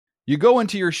You go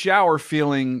into your shower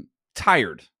feeling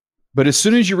tired, but as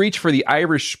soon as you reach for the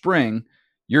Irish Spring,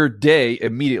 your day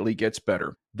immediately gets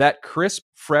better. That crisp,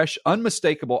 fresh,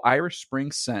 unmistakable Irish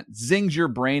Spring scent zings your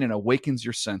brain and awakens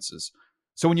your senses.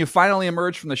 So when you finally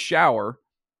emerge from the shower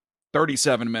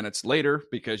 37 minutes later,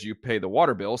 because you pay the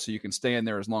water bill so you can stay in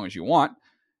there as long as you want,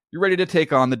 you're ready to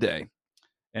take on the day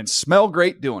and smell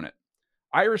great doing it.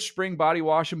 Irish Spring Body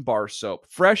Wash and Bar Soap.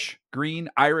 Fresh, green,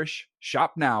 Irish.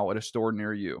 Shop now at a store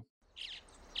near you.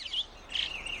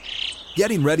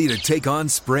 Getting ready to take on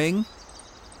spring?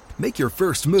 Make your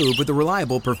first move with the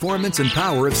reliable performance and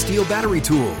power of Steel battery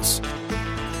tools.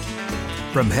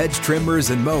 From hedge trimmers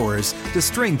and mowers to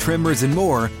string trimmers and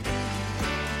more,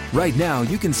 right now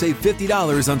you can save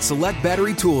 $50 on select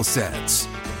battery tool sets.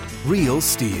 Real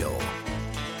Steel.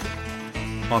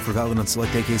 Offer valid on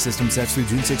select AK system sets through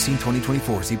June 16,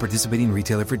 2024. See participating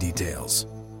retailer for details.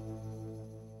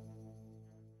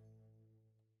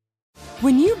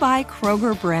 When you buy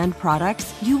Kroger brand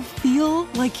products, you feel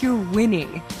like you're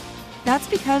winning. That's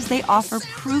because they offer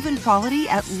proven quality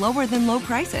at lower than low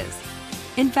prices.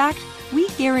 In fact, we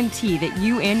guarantee that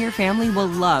you and your family will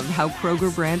love how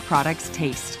Kroger brand products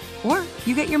taste, or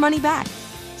you get your money back.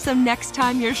 So next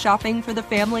time you're shopping for the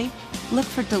family, look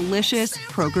for delicious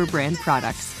Kroger brand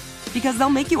products, because they'll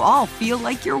make you all feel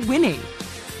like you're winning.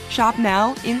 Shop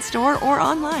now, in-store, or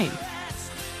online.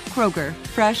 Kroger,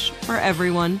 fresh for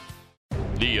everyone.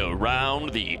 The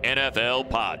Around the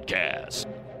NFL podcast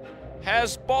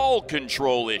has ball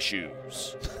control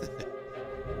issues.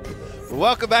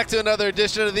 Welcome back to another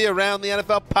edition of the Around the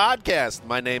NFL podcast.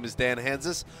 My name is Dan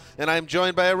Hansis, and I'm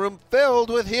joined by a room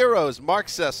filled with heroes. Mark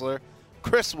Sessler,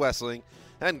 Chris Wessling,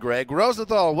 and Greg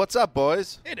Rosenthal. What's up,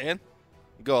 boys? Hey, Dan.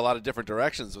 You go a lot of different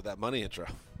directions with that money intro.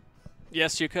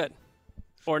 Yes, you could.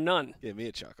 Or none. Give me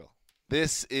a chuckle.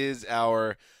 This is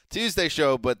our Tuesday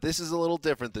show, but this is a little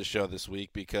different this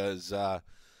week because,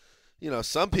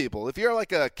 some people, if you're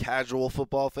like a casual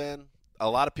football fan, a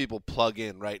lot of people plug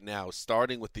in right now,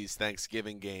 starting with these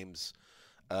Thanksgiving games,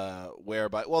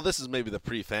 whereby, well, this is maybe the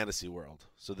pre-fantasy world,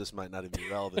 so this might not even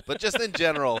be relevant. But just in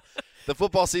general, the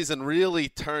football season really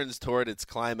turns toward its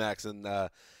climax in the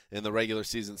regular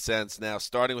season sense now,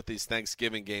 starting with these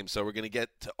Thanksgiving games. So we're going to get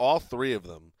to all three of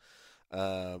them,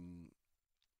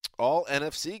 all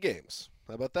NFC games.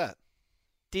 How about that?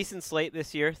 Decent slate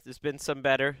this year. There's been some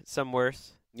better, some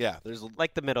worse. Yeah, there's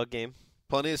like the middle game.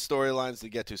 Plenty of storylines to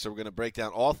get to, so we're going to break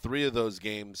down all three of those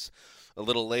games a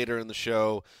little later in the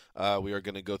show. We are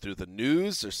going to go through the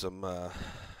news. There's some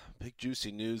big,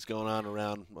 juicy news going on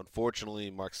around, unfortunately,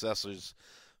 Mark Sessler's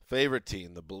favorite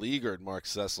team, the beleaguered Mark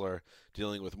Sessler,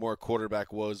 dealing with more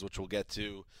quarterback woes, which we'll get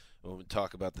to when we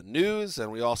talk about the news. And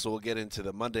we also will get into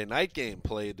the Monday night game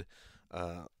played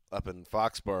up in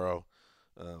Foxborough.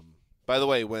 By the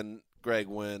way, Greg,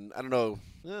 I don't know,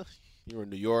 you were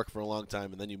in New York for a long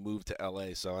time, and then you moved to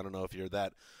L.A., so I don't know if you're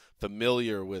that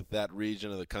familiar with that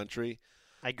region of the country.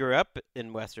 I grew up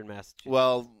in Western Massachusetts.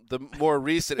 Well, the more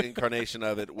recent incarnation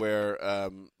of it where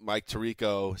Mike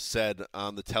Tirico said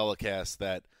on the telecast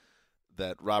that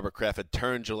Robert Kraft had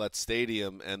turned Gillette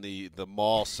Stadium and the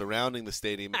mall surrounding the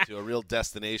stadium into a real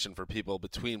destination for people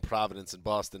between Providence and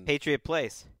Boston. Patriot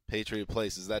Place. Patriot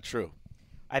Place. Is that true?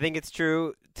 I think it's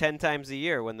true 10 times a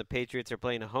year when the Patriots are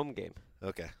playing a home game.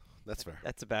 Okay. That's fair.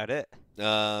 That's about it.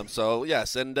 So,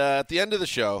 yes, and at the end of the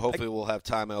show, hopefully we'll have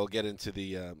time. I will get into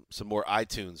the some more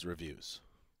iTunes reviews,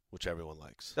 which everyone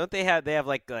likes. Don't they have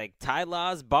like Ty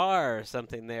Law's Bar or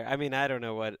something there? I mean, I don't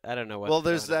know what. Well,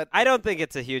 there's that. I don't think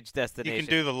it's a huge destination. You can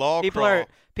do the law people crawl.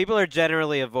 People are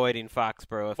generally avoiding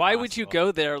Foxborough. Why would you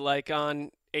go there like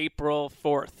on April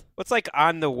 4th? What's like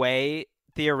on the way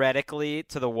theoretically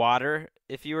to the water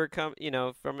if you were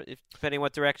depending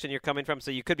what direction you're coming from, so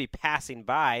you could be passing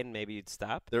by and maybe you'd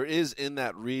stop. There is in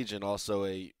that region also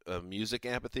a music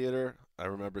amphitheater. I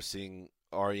remember seeing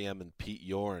REM and Pete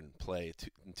Yorn play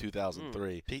in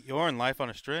 2003. Pete Yorn, Life on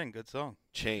a String, good song.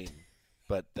 Chain,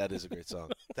 but that is a great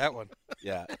song. That one.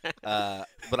 Yeah.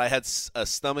 But I had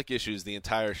stomach issues the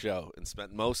entire show and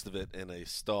spent most of it in a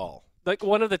stall. Like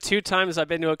one of the 2 times I've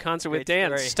been to a concert with Dan,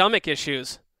 story. Stomach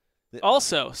issues.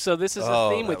 Also, so this is a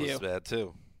theme with you. Oh, that was bad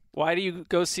too. Why do you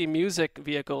go see music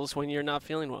vehicles when you're not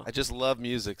feeling well? I just love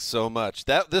music so much.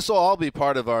 This will all be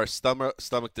part of our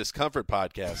stomach discomfort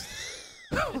podcast.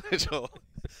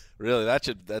 Really,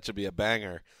 that should be a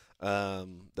banger that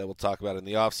we'll talk about in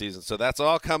the off season. So that's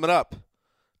all coming up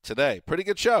today. Pretty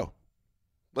good show.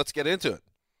 Let's get into it.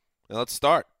 And let's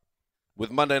start with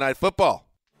Monday Night Football.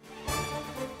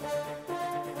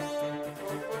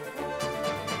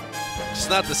 It's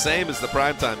not the same as the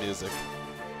primetime music.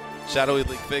 Shadowy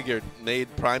League figure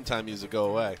made primetime music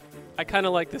go away. I kind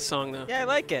of like this song, though. Yeah, I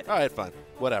like it. All right, fine.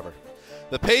 Whatever.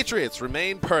 The Patriots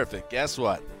remain perfect. Guess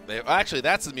what? Actually,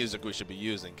 that's the music we should be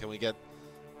using. Can we get...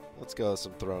 Let's go with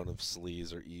some throne of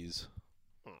sleaze or ease.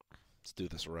 Let's do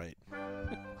this right.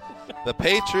 The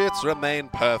Patriots remain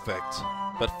perfect,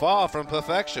 but far from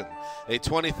perfection. A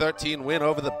 2013 win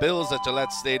over the Bills at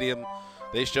Gillette Stadium.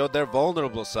 They showed their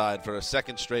vulnerable side for a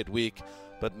second straight week,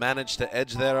 but managed to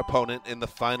edge their opponent in the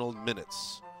final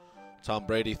minutes. Tom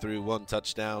Brady threw one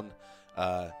touchdown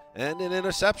and an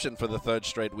interception for the third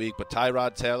straight week, but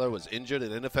Tyrod Taylor was injured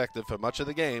and ineffective for much of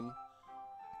the game.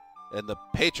 And the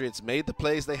Patriots made the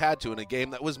plays they had to in a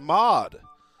game that was marred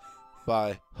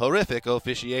by horrific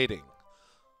officiating.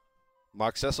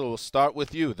 Mark Cecil, will start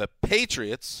with you. The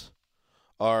Patriots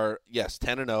are, yes,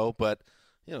 10-0, but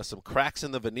some cracks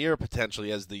in the veneer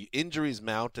potentially as the injuries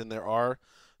mount, and there are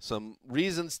some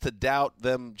reasons to doubt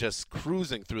them just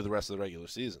cruising through the rest of the regular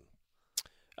season.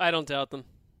 I don't doubt them.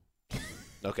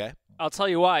 Okay. I'll tell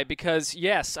you why. Because,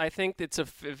 yes, I think it's a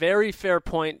very fair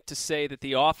point to say that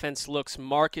the offense looks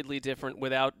markedly different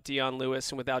without Dion Lewis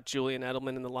and without Julian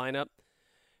Edelman in the lineup.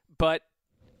 But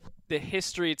the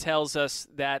history tells us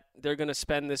that they're going to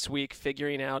spend this week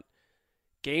figuring out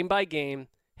game by game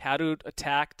how to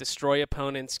attack, destroy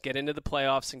opponents, get into the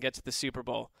playoffs, and get to the Super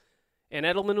Bowl. And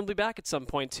Edelman will be back at some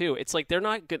point, too. It's like they're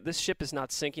not good. This ship is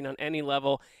not sinking on any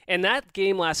level. And that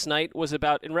game last night was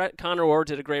about, and Connor Orr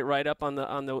did a great write-up on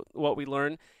the what we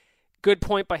learned. Good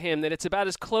point by him that it's about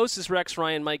as close as Rex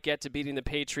Ryan might get to beating the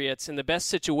Patriots in the best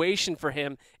situation for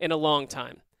him in a long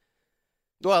time.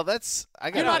 Well,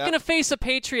 you're not going to face a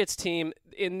Patriots team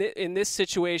in this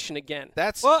situation again.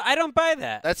 Well, I don't buy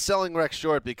that. That's selling Rex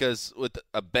short because with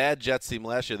a bad Jets team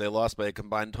last year, they lost by a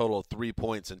combined total of 3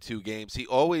 points in 2 games. He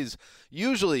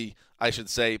usually, I should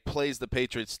say, plays the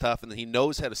Patriots tough, and he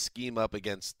knows how to scheme up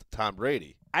against Tom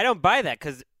Brady. I don't buy that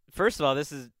because, first of all,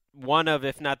 this is one of,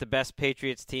 if not the best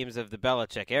Patriots teams of the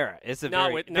Belichick era. It's a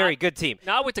very good team.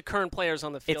 Not with the current players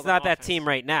on the field. It's not that team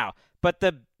right now. But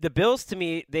the Bills, to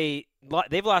me, they've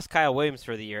lost Kyle Williams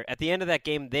for the year. At the end of that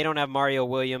game, they don't have Mario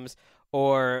Williams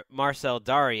or Marcel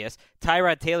Darius.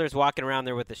 Tyrod Taylor's walking around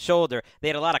there with the shoulder. They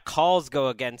had a lot of calls go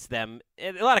against them.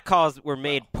 A lot of calls were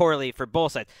made poorly for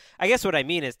both sides. I guess what I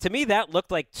mean is, to me, that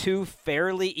looked like 2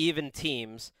 fairly even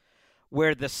teams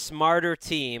where the smarter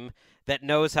team that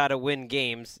knows how to win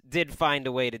games did find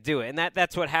a way to do it. And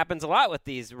that's what happens a lot with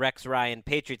these Rex Ryan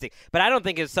Patriots things. But I don't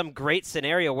think it's some great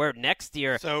scenario where next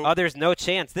year, there's no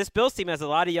chance. This Bills team has a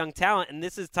lot of young talent, and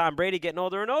this is Tom Brady getting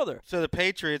older and older. So the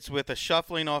Patriots, with a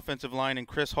shuffling offensive line and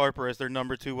Chris Harper as their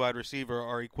number 2 wide receiver,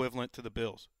 are equivalent to the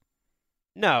Bills.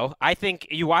 No, I think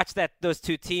you watched those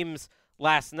 2 teams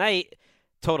last night.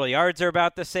 Total yards are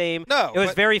about the same. No, it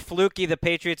was very fluky. The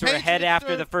Patriots were ahead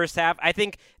after the first half. I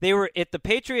think the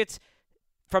Patriots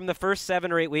from the first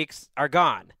 7 or 8 weeks are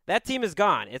gone. That team is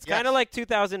gone. It's kind of like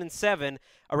 2007.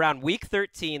 Around week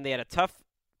 13, they had a tough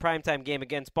primetime game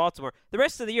against Baltimore. The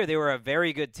rest of the year, they were a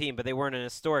very good team, but they weren't an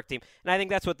historic team. And I think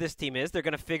that's what this team is. They're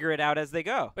going to figure it out as they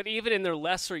go. But even in their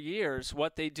lesser years,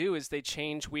 what they do is they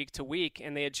change week to week,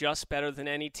 and they adjust better than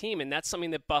any team. And that's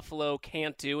something that Buffalo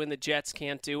can't do, and the Jets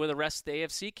can't do, and the rest of the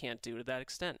AFC can't do to that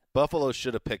extent. Buffalo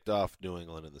should have picked off New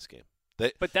England in this game.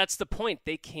 But that's the point.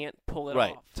 They can't pull it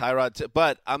off. Tyrod.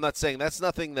 But I'm not saying that's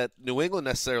nothing that New England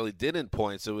necessarily did in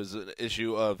points. It was an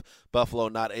issue of Buffalo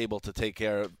not able to take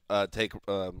advantage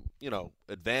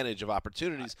of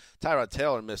opportunities. Tyrod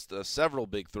Taylor missed several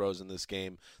big throws in this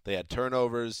game. They had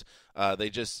turnovers.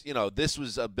 This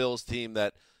was a Bills team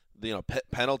that,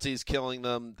 penalties killing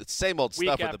them. The same old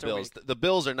stuff with the Bills. The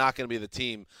Bills are not going to be the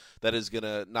team that is going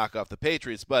to knock off the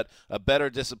Patriots, but a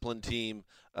better disciplined team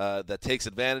that takes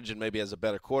advantage and maybe has a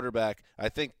better quarterback. I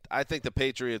think the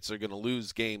Patriots are going to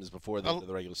lose games before the end of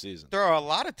the regular season. There are a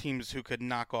lot of teams who could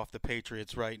knock off the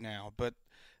Patriots right now, but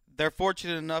they're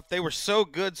fortunate enough. They were so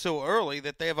good so early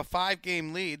that they have a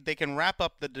 5-game lead. They can wrap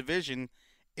up the division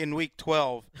in week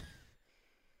 12.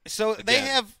 So they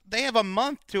have a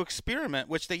month to experiment,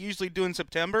 which they usually do in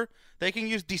September. They can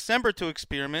use December to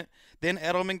experiment. Then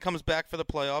Edelman comes back for the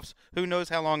playoffs. Who knows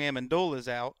how long Amendola is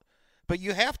out? But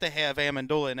you have to have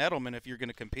Amendola and Edelman if you're going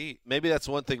to compete. Maybe that's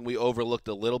one thing we overlooked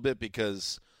a little bit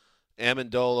because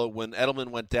Amendola, when Edelman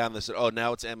went down, they said,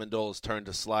 now it's Amendola's turn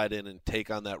to slide in and take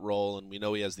on that role, and we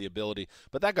know he has the ability.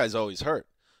 But that guy's always hurt.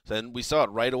 And we saw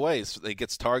it right away. He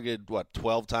gets targeted,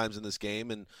 12 times in this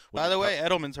game. And by the way,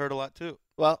 Edelman's hurt a lot too.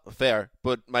 Well, fair.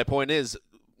 But my point is,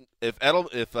 if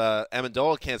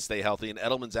Amendola can't stay healthy and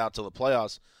Edelman's out till the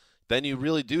playoffs, then you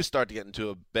really do start to get into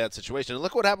a bad situation. And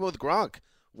look what happened with Gronk.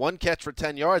 one catch for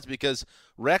 10 yards because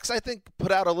Rex, I think,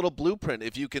 put out a little blueprint.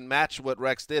 If you can match what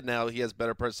Rex did, now he has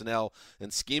better personnel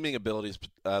and scheming abilities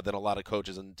than a lot of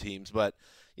coaches and teams. But,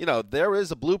 there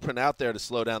is a blueprint out there to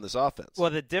slow down this offense. Well,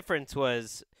 the difference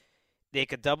was they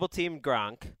could double-team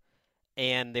Gronk,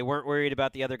 and they weren't worried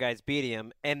about the other guys beating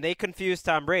him, and they confused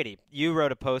Tom Brady. You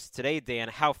wrote a post today, Dan,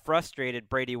 how frustrated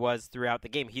Brady was throughout the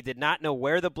game. He did not know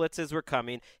where the blitzes were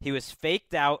coming. He was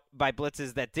faked out by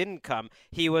blitzes that didn't come.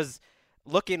 He was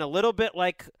looking a little bit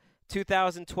like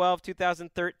 2012,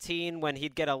 2013 when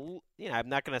he'd get I'm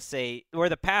not going to say where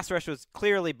the pass rush was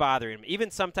clearly bothering him.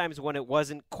 Even sometimes when it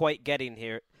wasn't quite getting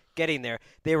there,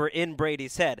 they were in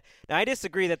Brady's head. Now, I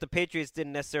disagree that the Patriots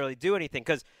didn't necessarily do anything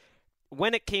because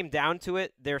when it came down to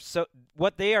it,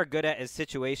 what they are good at is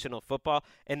situational football,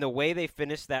 and the way they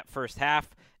finished that first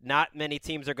half, not many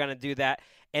teams are going to do that,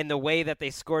 and the way that they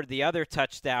scored the other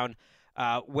touchdown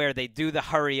where they do the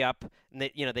hurry up, and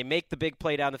they make the big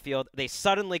play down the field, they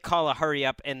suddenly call a hurry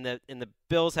up, and the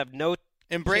Bills have no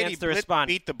And Brady chance to respond.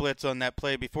 beat the blitz on that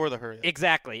play before the hurry up.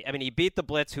 Exactly. I mean, he beat the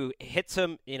blitz who hits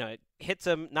him,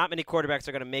 Not many quarterbacks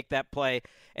are going to make that play,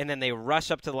 and then they rush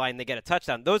up to the line, they get a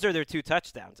touchdown. Those are their 2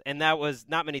 touchdowns, and that was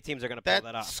not many teams are going to pull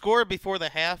that off. Score before the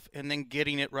half and then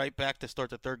getting it right back to start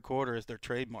the third quarter is their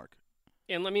trademark.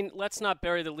 And let's not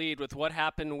bury the lead with what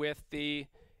happened with the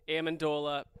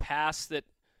Amendola pass that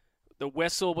the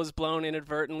whistle was blown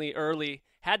inadvertently early.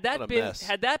 Had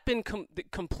that been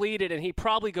completed, and he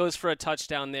probably goes for a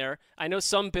touchdown there. I know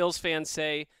some Bills fans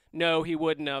say no, he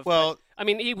wouldn't have. Well, but,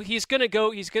 he's going to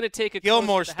go. He's going to take a.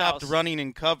 Gilmore close to the stopped house. running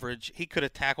in coverage. He could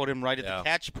have tackled him right at the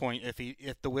catch point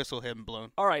if the whistle hadn't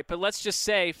blown. All right, but let's just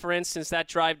say, for instance, that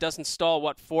drive doesn't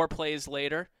stall. 4 plays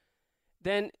later?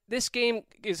 Then this game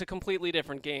is a completely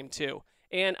different game too.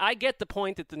 And I get the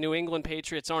point that the New England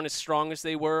Patriots aren't as strong as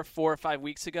they were 4 or 5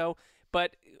 weeks ago.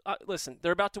 But listen,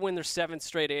 they're about to win their 7th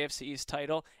straight AFC East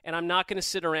title, and I'm not going to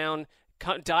sit around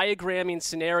diagramming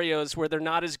scenarios where they're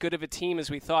not as good of a team as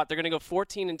we thought. They're going to go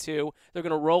 14-2. They're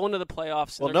going to roll into the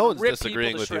playoffs. Well, no one's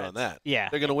disagreeing with you on that. Yeah,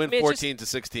 they're going to win 14 to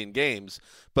 16 games,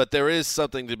 but there is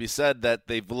something to be said that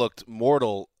they've looked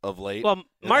mortal of late. Well,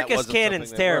 Marcus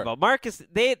Cannon's terrible. Marcus,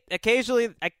 they occasionally.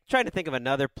 I'm trying to think of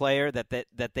another player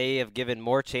that they have given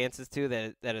more chances to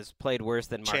that has played worse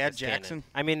than Marcus Chad Jackson. Cannon.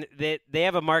 I mean, they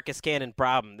have a Marcus Cannon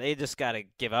problem. They just got to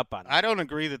give up on it. I don't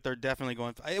agree that they're definitely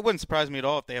going. It wouldn't surprise me at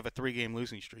all if they have a 3-game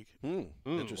losing streak.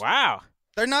 Wow,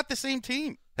 they're not the same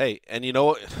team. Hey, and you know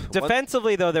what?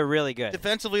 Defensively, though, they're really good.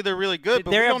 Defensively, they're really good,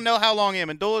 but we don't know how long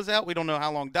Amendola's out. We don't know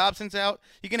how long Dobson's out.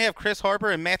 You can have Chris Harper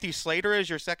and Matthew Slater as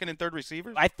your second and third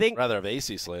receivers. I think rather have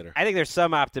AC Slater. I think there's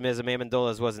some optimism.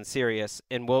 Amendola's wasn't serious,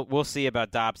 and we'll see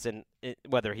about Dobson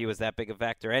whether he was that big a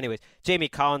factor. Anyways, Jamie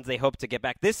Collins, they hope to get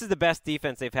back. This is the best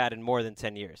defense they've had in more than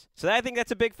 10 years. So I think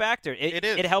that's a big factor. It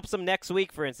is. It helps them next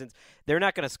week, for instance. They're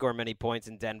not going to score many points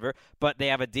in Denver, but they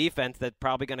have a defense that's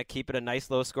probably going to keep it a nice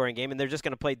low-scoring game, and they're just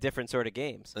going to play different sort of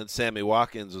games. And Sammy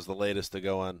Watkins was the latest to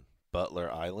go on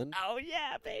Butler Island. Oh,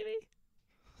 yeah, baby.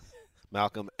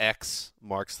 Malcolm X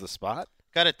marks the spot.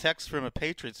 Got a text from a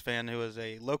Patriots fan who is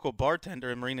a local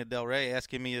bartender in Marina Del Rey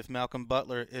asking me if Malcolm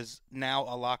Butler is now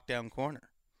a lockdown corner.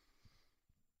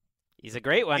 He's a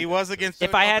great one. He was against.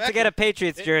 If I had to get a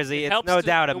Patriots jersey, it's no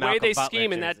doubt a Malcolm Butler the way they scheme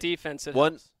scheme in that defense.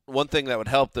 One thing that would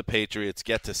help the Patriots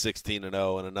get to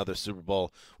 16-0 and another Super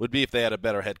Bowl would be if they had a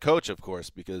better head coach, of course,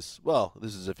 because, well,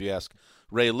 this is if you ask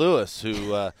Ray Lewis,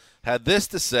 who had this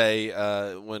to say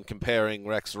when comparing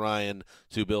Rex Ryan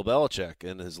to Bill Belichick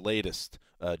in his latest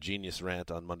genius rant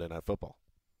on Monday Night Football.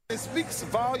 It speaks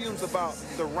volumes about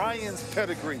the Ryan's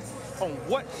pedigree, on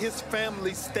what his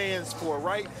family stands for,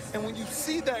 right? And when you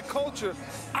see that culture,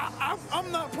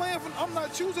 I'm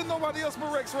not choosing nobody else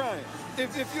but Rex Ryan.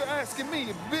 If you're asking me,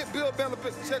 Bill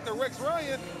Belichick to Rex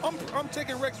Ryan, I'm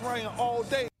taking Rex Ryan all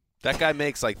day. That guy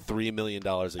makes like $3 million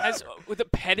a year. With a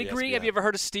pedigree, have you ever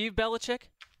heard of Steve Belichick?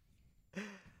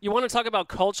 You want to talk about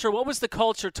culture? What was the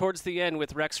culture towards the end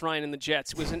with Rex Ryan and the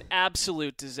Jets? It was an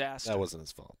absolute disaster. That wasn't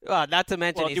his fault. Well, not to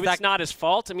mention it's not his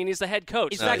fault. I mean, he's the head coach.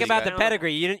 He's talking about the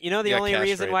pedigree. You know the only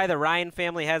reason why the Ryan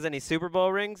family has any Super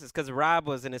Bowl rings is because Rob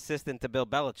was an assistant to Bill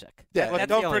Belichick. Yeah, well,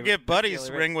 don't forget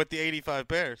Buddy's ring with the 85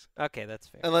 Bears. Okay, that's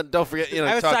fair. And don't forget,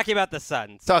 I was talking about the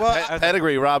Suns.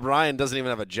 Pedigree. Rob Ryan doesn't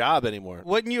even have a job anymore.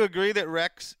 Wouldn't you agree that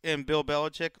Rex and Bill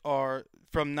Belichick are,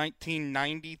 from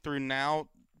 1990 through now,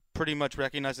 pretty much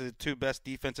recognized as the 2 best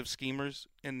defensive schemers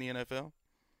in the NFL?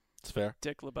 It's fair.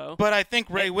 Dick LeBeau. But I think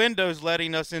Ray Window's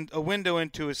letting us in a window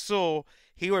into his soul.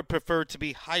 He would prefer to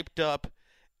be hyped up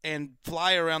and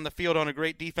fly around the field on a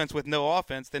great defense with no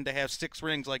offense than to have 6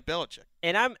 rings like Belichick.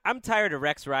 And I'm tired of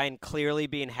Rex Ryan clearly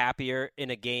being happier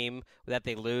in a game that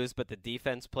they lose, but the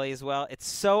defense plays well. It's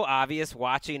so obvious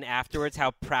watching afterwards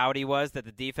how proud he was that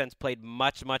the defense played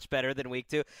much, much better than week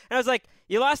 2. And I was like,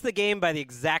 you lost the game by the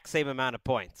exact same amount of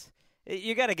points.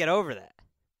 You got to get over that.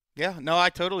 Yeah, no,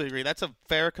 I totally agree. That's a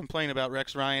fair complaint about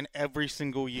Rex Ryan every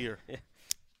single year.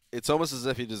 It's almost as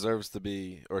if he deserves to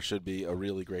be or should be a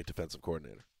really great defensive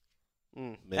coordinator.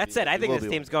 That's it. I think this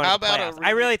team's going to the playoffs.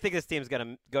 I really think this team's going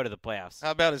to go to the playoffs.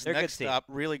 How about his next stop,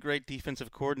 really great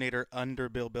defensive coordinator under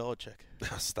Bill Belichick?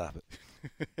 Stop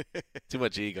it. Too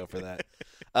much ego for that.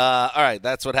 All right,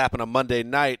 that's what happened on Monday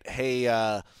night. Hey,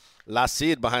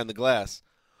 Lacide behind the glass,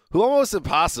 who almost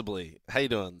impossibly. How you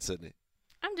doing, Sydney?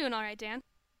 I'm doing all right, Dan.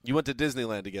 You went to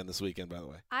Disneyland again this weekend, by the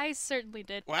way. I certainly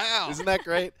did. Wow. Isn't that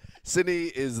great? Sydney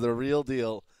is the real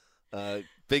deal,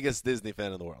 biggest Disney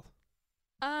fan in the world.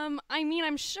 I mean,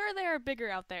 I'm sure they are bigger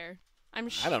out there. I'm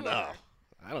sure. I don't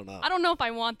know. I don't know if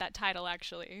I want that title,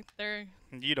 actually.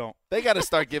 You don't. They got to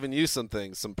start giving you some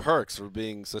things, some perks for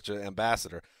being such an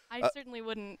ambassador. I certainly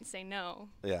wouldn't say no.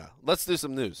 Yeah. Let's do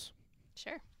some news.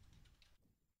 Sure.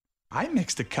 I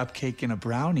mixed a cupcake and a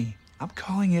brownie. I'm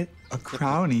calling it a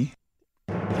crownie.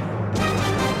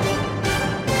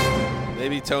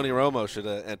 Maybe Tony Romo should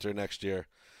enter next year.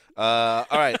 All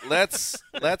right, let's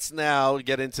now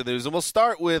get into the news, and we'll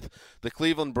start with the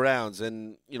Cleveland Browns.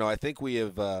 And I think we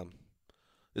have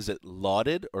is it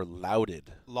lauded or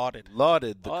lauded?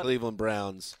 Lauded the Cleveland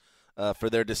Browns for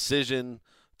their decision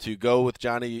to go with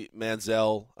Johnny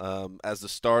Manziel as the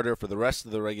starter for the rest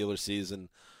of the regular season.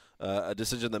 A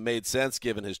decision that made sense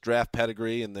given his draft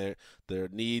pedigree and their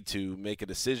need to make a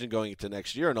decision going into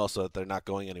next year, and also that they're not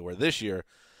going anywhere this year.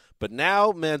 But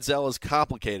now Manziel has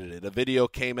complicated it. A video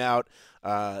came out.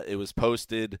 It was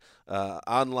posted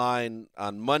online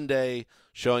on Monday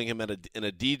showing him in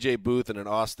a DJ booth in an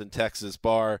Austin, Texas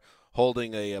bar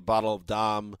holding a bottle of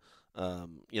Dom,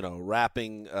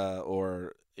 rapping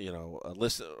or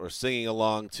singing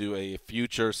along to a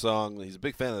Future song. He's a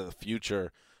big fan of the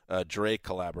Future Drake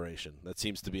collaboration. That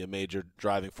seems to be a major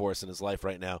driving force in his life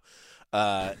right now.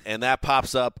 And that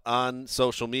pops up on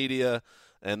social media.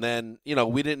 And then,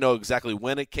 we didn't know exactly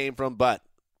when it came from, but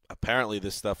apparently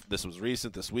this was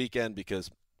recent this weekend,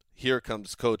 because here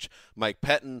comes Coach Mike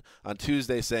Pettin on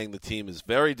Tuesday saying the team is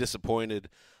very disappointed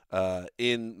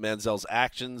in Manziel's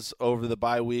actions over the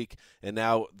bye week, and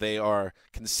now they are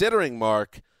considering,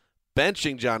 Mark,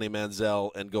 benching Johnny Manziel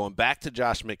and going back to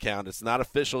Josh McCown. It's not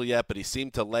official yet, but he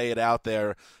seemed to lay it out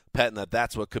there, Pettin,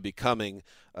 that's what could be coming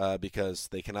because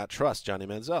they cannot trust Johnny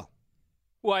Manziel.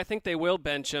 Well, I think they will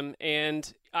bench him,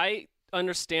 and I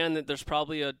understand that there's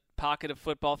probably a pocket of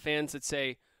football fans that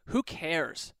say, who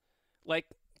cares? Like,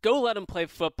 go let him play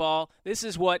football. This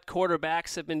is what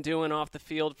quarterbacks have been doing off the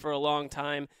field for a long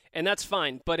time, and that's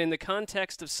fine. But in the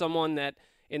context of someone that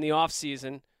in the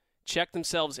offseason checked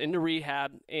themselves into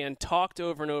rehab and talked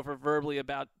over and over verbally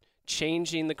about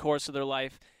changing the course of their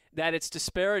life, that it's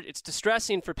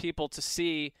distressing for people to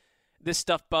see this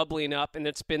stuff bubbling up, and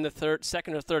it's been the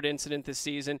second or third incident this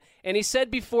season. And he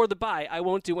said before the bye, I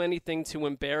won't do anything to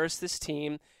embarrass this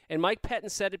team. And Mike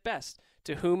Pettin said it best,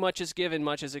 to whom much is given,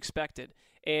 much is expected.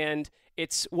 And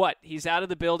it's he's out of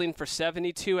the building for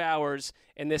 72 hours,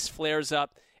 and this flares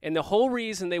up. And the whole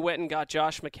reason they went and got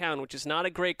Josh McCown, which is not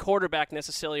a great quarterback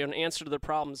necessarily or an answer to their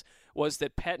problems, was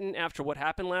that Pettin, after what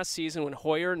happened last season when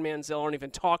Hoyer and Manziel aren't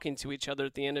even talking to each other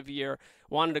at the end of the year,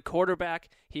 wanted a quarterback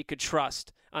he could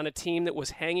trust on a team that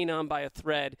was hanging on by a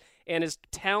thread. And as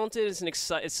talented and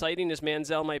exciting as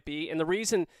Manziel might be, and the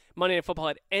reason Monday Night Football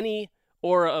had any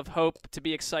aura of hope to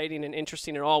be exciting and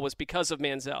interesting at all was because of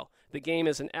Manziel. The game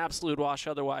is an absolute wash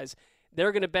otherwise.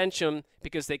 They're going to bench him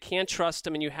because they can't trust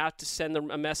him, and you have to send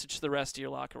them a message to the rest of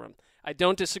your locker room. I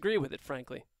don't disagree with it,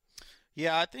 frankly.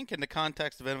 Yeah, I think in the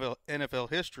context of NFL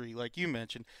history, like you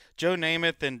mentioned, Joe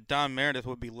Namath and Don Meredith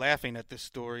would be laughing at this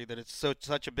story, that it's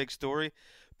such a big story.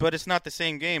 But it's not the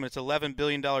same game. It's $11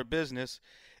 billion business,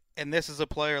 and this is a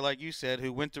player, like you said,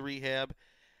 who went to rehab,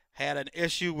 had an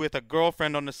issue with a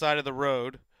girlfriend on the side of the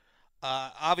road,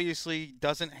 obviously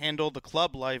doesn't handle the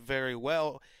club life very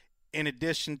well, in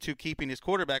addition to keeping his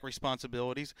quarterback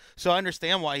responsibilities. So I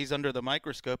understand why he's under the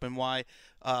microscope and why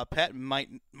Patton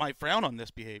might frown on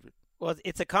this behavior. Well,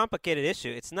 it's a complicated issue.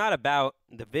 It's not about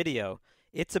the video.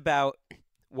 It's about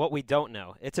what we don't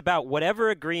know. It's about whatever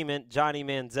agreement Johnny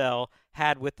Manziel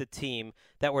had with the team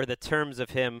that were the terms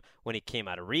of him when he came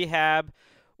out of rehab,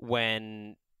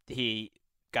 when he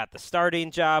got the starting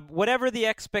job, whatever the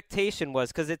expectation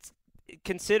was, because it's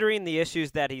considering the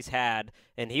issues that he's had,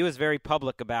 and he was very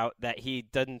public about that he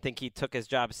doesn't think he took his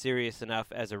job serious enough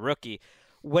as a rookie.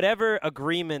 Whatever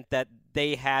agreement that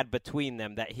they had between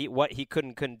them that what he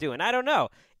couldn't do. And I don't know.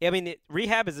 I mean,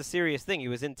 rehab is a serious thing. He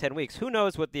was in 10 weeks. Who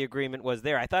knows what the agreement was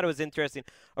there? I thought it was interesting.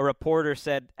 A reporter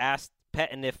asked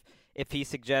Pettine if he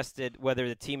suggested whether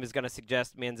the team is going to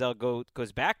suggest Manziel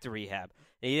goes back to rehab.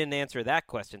 And he didn't answer that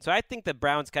question. So I think the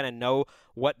Browns kind of know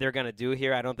what they're going to do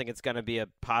here. I don't think it's going to be a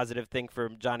positive thing for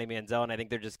Johnny Manziel, and I think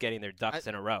they're just getting their ducks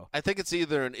in a row. I think it's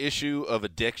either an issue of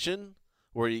addiction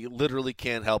where he literally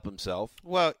can't help himself,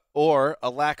 well, or a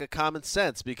lack of common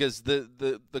sense, because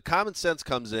the common sense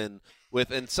comes in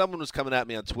with, and someone was coming at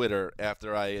me on Twitter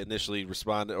after I initially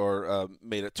responded or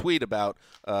made a tweet about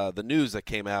the news that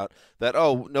came out that,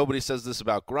 oh, nobody says this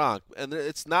about Gronk. And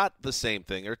it's not the same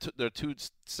thing. They're two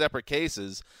separate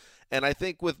cases. And I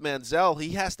think with Manziel,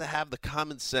 he has to have the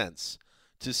common sense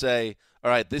to say, all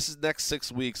right, this is next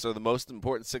 6 weeks are the most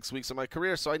important 6 weeks of my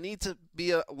career, so I need to be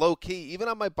a low-key. Even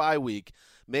on my bye week,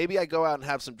 maybe I go out and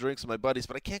have some drinks with my buddies,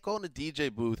 but I can't go in a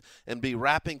DJ booth and be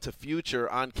rapping to Future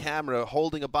on camera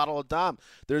holding a bottle of Dom.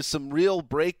 There's some real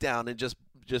breakdown in just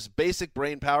basic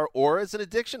brain power, or it's an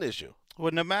addiction issue.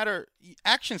 Well, no matter –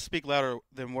 actions speak louder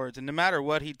than words, and no matter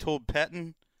what he told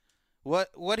Pettine,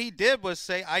 what he did was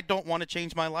say, I don't want to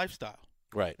change my lifestyle.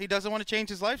 Right. He doesn't want to change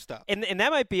his lifestyle. And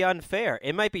that might be unfair.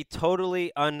 It might be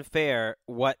totally unfair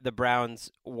what the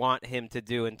Browns want him to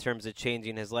do in terms of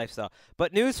changing his lifestyle.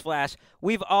 But newsflash,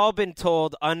 we've all been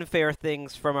told unfair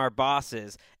things from our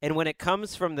bosses. And when it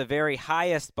comes from the very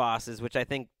highest bosses, which I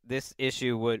think this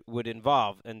issue would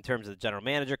involve in terms of the general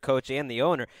manager, coach, and the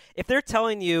owner, if they're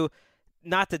telling you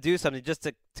not to do something just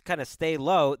to kind of stay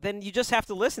low, then you just have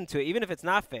to listen to it, even if it's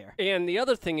not fair. And the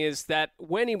other thing is that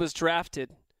when he was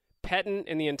drafted, Pettine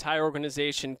and the entire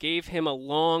organization gave him a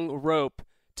long rope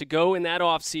to go in that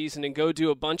offseason and go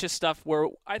do a bunch of stuff where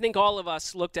I think all of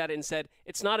us looked at it and said,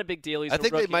 it's not a big deal. He's I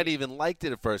think a rookie. they might have even liked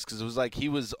it at first because it was like he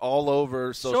was all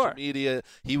over social media.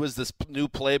 He was this new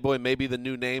Playboy, maybe the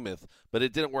new Namath, but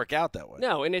it didn't work out that way.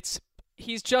 No, and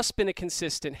he's just been a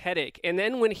consistent headache. And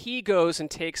then when he goes and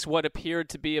takes what appeared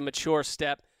to be a mature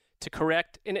step to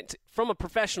correct, and it from a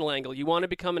professional angle, you want to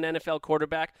become an NFL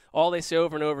quarterback, all they say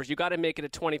over and over is you got to make it a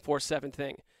 24/7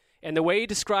 thing. And the way he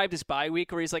described his bye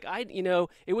week, where he's like,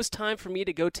 it was time for me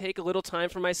to go take a little time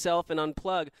for myself and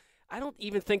unplug. I don't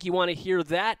even think you want to hear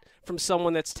that from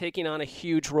someone that's taking on a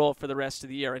huge role for the rest of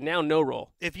the year, and now no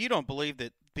role. If you don't believe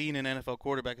that being an NFL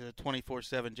quarterback is a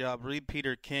 24/7 job, read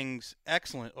Peter King's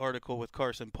excellent article with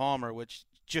Carson Palmer, which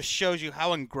just shows you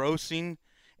how engrossing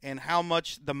and how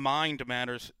much the mind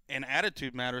matters and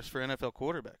attitude matters for NFL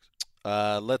quarterbacks.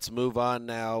 Let's move on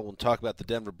now. We'll talk about the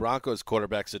Denver Broncos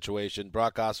quarterback situation.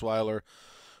 Brock Osweiler,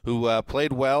 who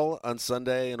played well on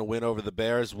Sunday in a win over the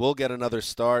Bears, will get another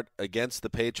start against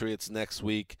the Patriots next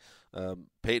week.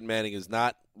 Peyton Manning is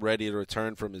not ready to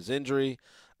return from his injury.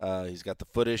 He's got the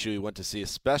foot issue. He went to see a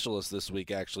specialist this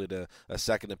week, actually, to a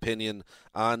second opinion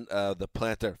on the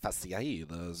plantar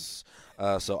fasciitis.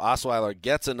 So Osweiler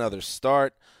gets another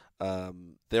start.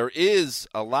 There is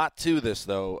a lot to this,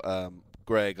 though,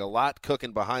 Greg, a lot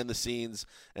cooking behind the scenes,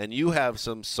 and you have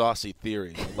some saucy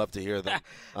theories. I'd love to hear them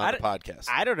on the podcast.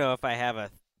 I don't know if I have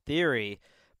a theory,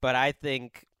 but I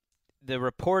think the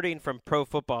reporting from Pro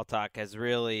Football Talk has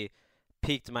really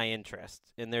piqued my interest.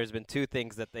 And there's been two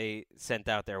things that they sent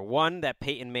out there. One, that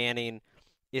Peyton Manning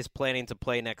is planning to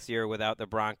play next year without the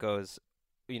Broncos,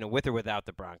 with or without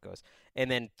the Broncos. And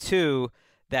then two,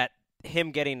 that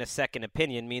him getting a second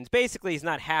opinion means basically he's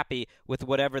not happy with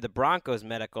whatever the Broncos'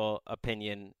 medical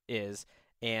opinion is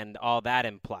and all that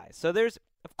implies. So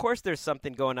of course there's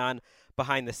something going on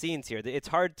behind the scenes here. It's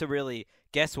hard to really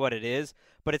guess what it is,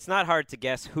 but it's not hard to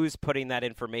guess who's putting that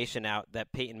information out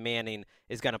that Peyton Manning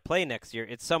is going to play next year.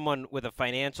 It's someone with a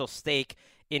financial stake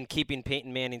in keeping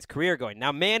Peyton Manning's career going.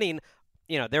 Now Manning,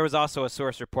 there was also a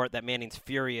source report that Manning's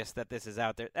furious that this is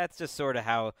out there. That's just sort of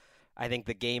how I think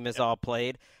the game is all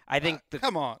played. I think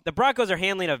the Broncos are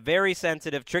handling a very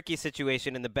sensitive, tricky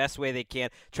situation in the best way they can,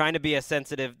 trying to be as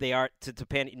sensitive they are to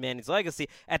Peyton Manning's legacy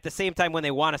at the same time when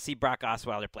they want to see Brock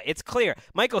Osweiler play. It's clear.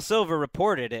 Michael Silver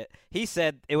reported it. He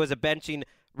said it was a benching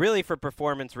really for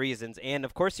performance reasons, and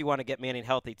of course you want to get Manning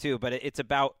healthy too, but it's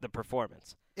about the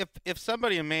performance. If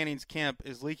somebody in Manning's camp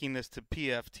is leaking this to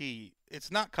PFT,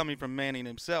 it's not coming from Manning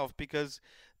himself because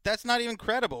that's not even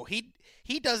credible.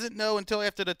 He doesn't know until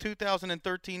after the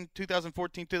 2013,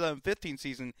 2014, 2015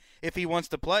 season if he wants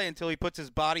to play until he puts his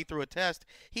body through a test.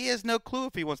 He has no clue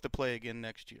if he wants to play again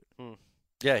next year.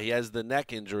 Yeah, he has the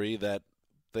neck injury that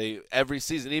every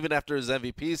season, even after his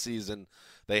MVP season,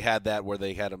 they had that where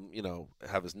they had him,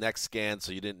 have his neck scanned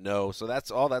so you didn't know. So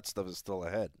all that stuff is still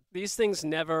ahead. These things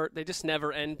they just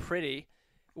never end pretty.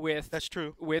 That's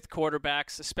true. With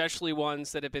quarterbacks, especially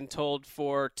ones that have been told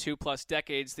for 2+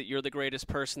 decades that you're the greatest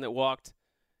person that walked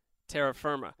terra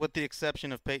firma. With the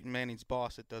exception of Peyton Manning's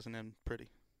boss, it doesn't end pretty.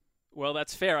 Well,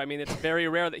 that's fair. I mean, it's very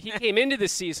rare that he came into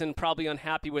this season probably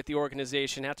unhappy with the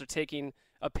organization after taking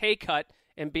a pay cut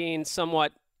and being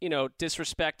somewhat,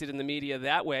 disrespected in the media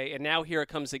that way. And now here it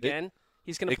comes again.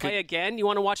 He's going to play again. You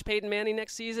want to watch Peyton Manning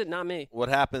next season? Not me. What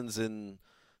happens in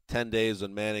 10 days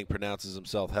when Manning pronounces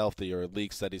himself healthy or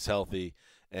leaks that he's healthy,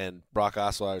 and Brock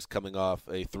Osweiler is coming off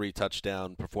a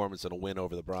 3-touchdown performance and a win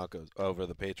over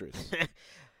the Patriots?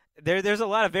 There's a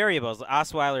lot of variables.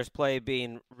 Osweiler's play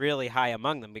being really high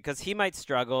among them because he might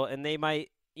struggle and they might,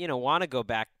 want to go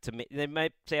back to – they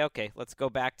might say, okay, let's go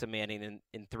back to Manning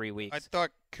in 3 weeks. I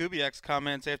thought Kubiak's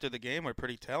comments after the game were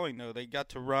pretty telling, though. They got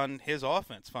to run his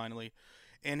offense finally.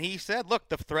 And he said, look,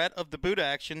 the threat of the boot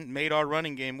action made our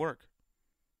running game work.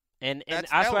 And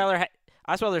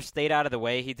Osweiler stayed out of the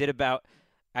way. He did about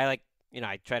 – I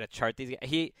try to chart these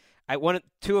guys.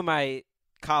 Two of my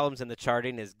columns in the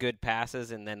charting is good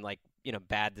passes and then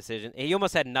bad decision. He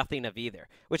almost had nothing of either,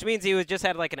 which means he just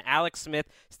had like an Alex Smith,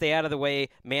 stay out of the way,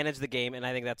 manage the game, and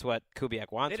I think that's what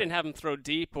Kubiak wants. They didn't have him throw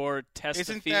deep or test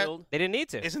the field. They didn't need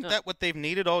to. Isn't that what they've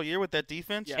needed all year with that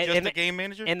defense? Yeah. Just a game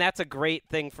manager? And that's a great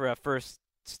thing for a first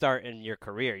start in your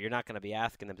career. You're not going to be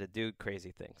asking them to do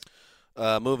crazy things.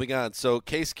 Moving on. So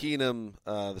Case Keenum,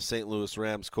 the St. Louis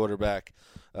Rams quarterback,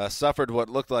 suffered what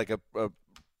looked like a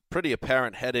pretty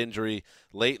apparent head injury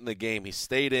late in the game. He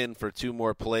stayed in for 2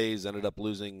 more plays, ended up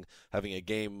having a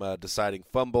game-deciding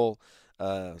fumble.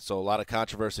 So a lot of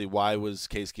controversy. Why was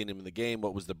Case Keenum in the game?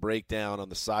 What was the breakdown on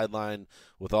the sideline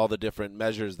with all the different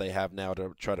measures they have now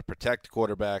to try to protect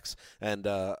quarterbacks and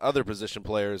other position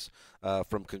players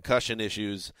from concussion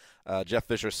issues? Jeff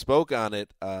Fisher spoke on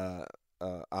it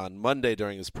on Monday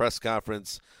during his press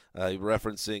conference,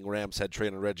 referencing Rams head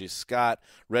trainer Reggie Scott.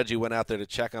 Reggie went out there to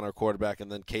check on our quarterback,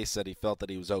 and then Case said he felt that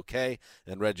he was okay,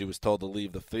 and Reggie was told to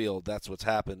leave the field. That's what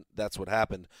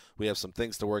happened. We have some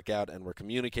things to work out, and we're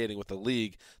communicating with the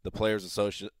league, the Players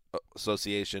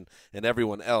Association, and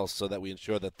everyone else so that we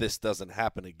ensure that this doesn't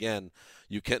happen again.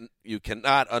 You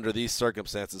cannot, under these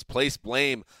circumstances, place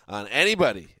blame on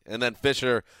anybody. And then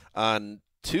Fisher on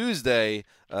Tuesday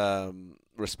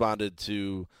responded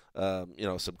to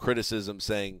some criticism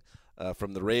saying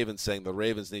from the Ravens, saying the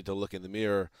Ravens need to look in the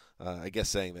mirror, I guess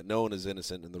saying that no one is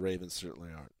innocent and the Ravens certainly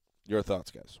aren't. Your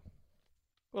thoughts, guys?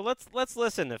 Well, let's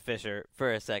listen to Fisher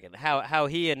for a second, how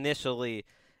he initially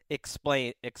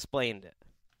explained it.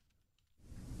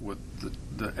 With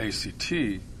the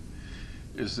ACT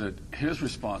is that his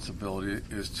responsibility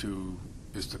is to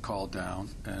call down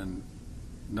and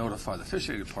notify the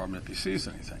officiating department if he sees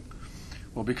anything.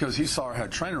 Well, because he saw our head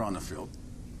trainer on the field,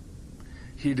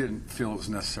 he didn't feel it was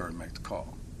necessary to make the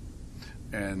call.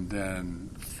 And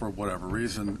then, for whatever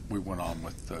reason, we went on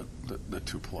with the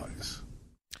 2 plays.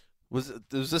 Was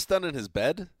this done in his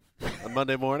bed on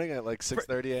Monday morning at like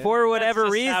 6:30 a.m.? For whatever That's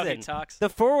just reason. how he talks.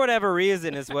 For whatever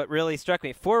reason is what really struck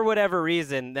me. For whatever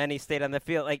reason, then he stayed on the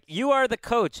field. Like, you are the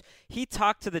coach. He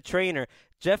talked to the trainer.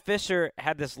 Jeff Fisher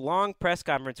had this long press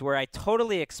conference where I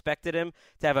totally expected him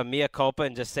to have a mea culpa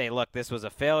and just say, look, this was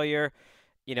a failure.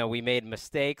 We made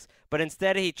mistakes. But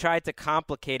instead he tried to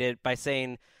complicate it by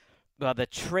saying, well, the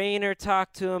trainer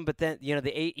talked to him, but then,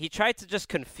 he tried to just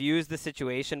confuse the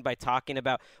situation by talking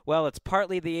about, well, it's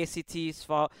partly the ACT's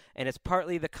fault and it's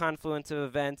partly the confluence of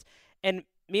events. And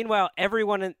meanwhile,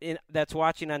 everyone that's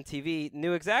watching on TV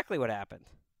knew exactly what happened.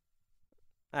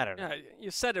 I don't know. Yeah,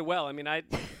 you said it well. I mean,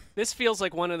 this feels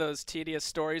like one of those tedious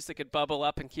stories that could bubble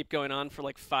up and keep going on for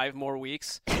like 5 more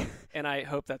weeks, and I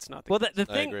hope that's not the case.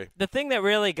 I agree. The thing that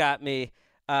really got me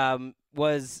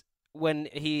was when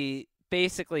he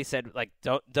basically said, like,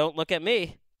 don't look at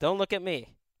me. Don't look at me.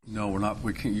 No, we're not.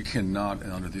 You cannot,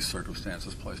 under these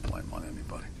circumstances, place blame on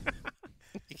anybody.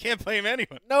 You can't blame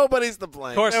anyone. Nobody's to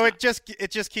blame. Of course No, not.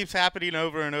 it just keeps happening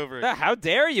over and over again. How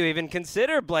dare you even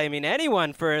consider blaming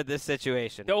anyone for this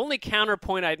situation? The only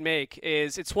counterpoint I'd make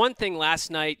is it's one thing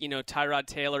last night, Tyrod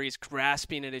Taylor, he's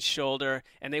grasping at his shoulder,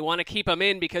 and they want to keep him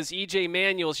in because E.J.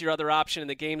 Manuel's your other option and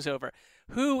the game's over.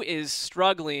 Who is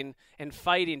struggling and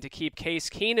fighting to keep Case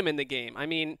Keenum in the game? I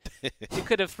mean, you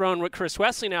could have thrown Chris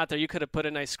Wesseling out there. You could have put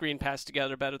a nice screen pass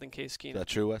together better than Case Keenum. Is that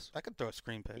true, Wes? I could throw a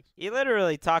screen pass. He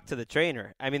literally talked to the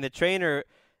trainer. I mean, the trainer,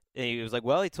 he was like,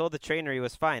 well, he told the trainer he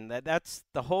was fine. That's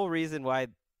the whole reason why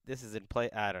this is in play.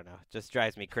 I don't know. It just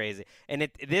drives me crazy. And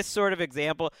this sort of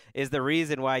example is the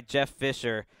reason why Jeff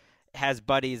Fisher has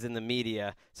buddies in the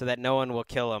media so that no one will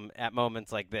kill him at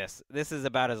moments like this. This is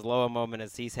about as low a moment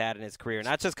as he's had in his career,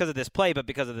 not just because of this play, but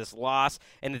because of this loss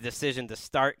and the decision to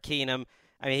start Keenum.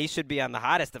 I mean, he should be on the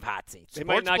hottest of hot seats. They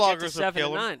might not get to 7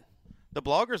 and 9. The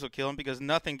bloggers will kill him because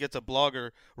nothing gets a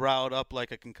blogger riled up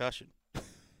like a concussion.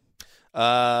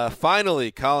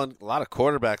 Finally, a lot of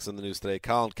quarterbacks in the news today.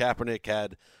 Colin Kaepernick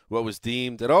had what was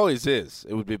deemed, it always is,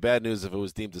 it would be bad news if it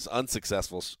was deemed as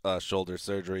unsuccessful shoulder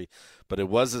surgery, but it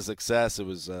was a success. It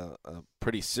was a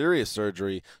pretty serious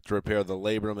surgery to repair the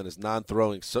labrum in his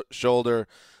non-throwing shoulder.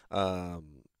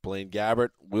 Blaine Gabbert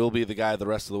will be the guy the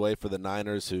rest of the way for the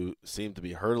Niners, who seem to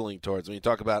be hurtling towards. When you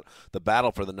talk about the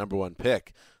battle for the number 1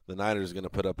 pick, the Niners are going to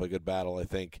put up a good battle, I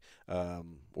think,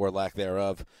 or lack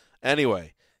thereof.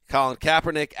 Anyway, Colin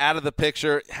Kaepernick out of the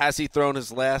picture. Has he thrown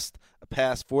his last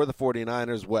pass for the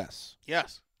 49ers, Wes?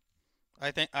 Yes.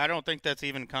 I don't think that's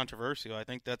even controversial. I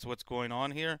think that's what's going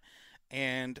on here.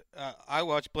 And I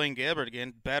watched Blaine Gabbert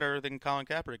again better than Colin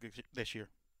Kaepernick this year.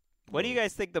 What do you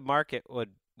guys think the market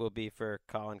will be for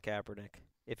Colin Kaepernick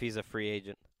if he's a free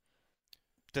agent?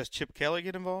 Does Chip Kelly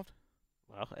get involved?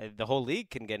 Well, the whole league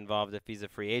can get involved if he's a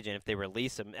free agent, if they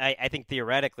release him. I think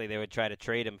theoretically they would try to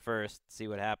trade him first, see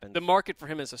what happens. The market for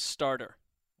him is a starter.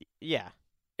 Yeah.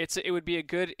 It would be a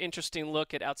good, interesting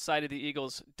look at outside of the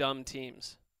Eagles' dumb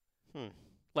teams.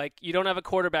 Like, you don't have a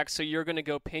quarterback, so you're going to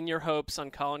go pin your hopes on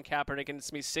Colin Kaepernick, and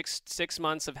it's going to be six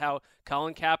months of how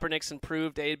Colin Kaepernick's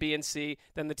improved A, B, and C,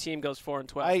 then the team goes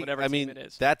 4-12, whatever team it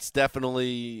is. That's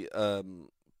definitely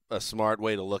a smart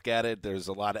way to look at it. There's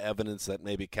a lot of evidence that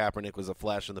maybe Kaepernick was a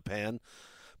flash in the pan.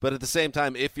 But at the same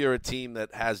time, if you're a team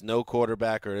that has no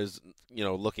quarterback or is,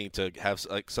 looking to have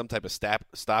some type of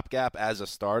stopgap as a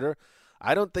starter,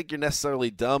 I don't think you're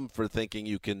necessarily dumb for thinking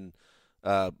you can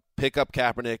pick up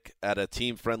Kaepernick at a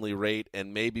team-friendly rate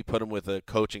and maybe put him with a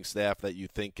coaching staff that you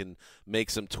think can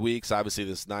make some tweaks. Obviously,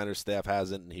 this Niners staff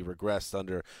hasn't, and he regressed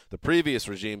under the previous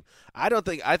regime. I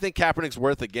think Kaepernick's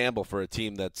worth a gamble for a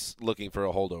team that's looking for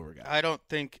a holdover guy. I don't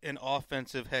think an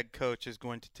offensive head coach is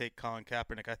going to take Colin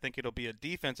Kaepernick. I think it'll be a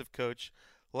defensive coach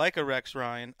like a Rex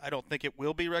Ryan. I don't think it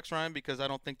will be Rex Ryan because I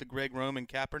don't think the Greg Roman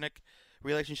Kaepernick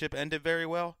relationship ended very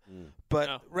well. But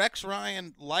no. Rex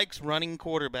Ryan likes running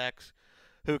quarterbacks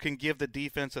who can give the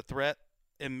defense a threat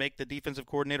and make the defensive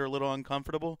coordinator a little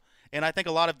uncomfortable. And I think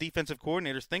a lot of defensive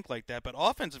coordinators think like that, but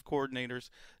offensive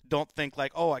coordinators don't think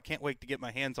like, oh, I can't wait to get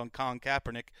my hands on Colin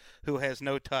Kaepernick, who has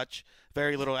no touch,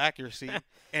 very little accuracy,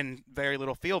 and very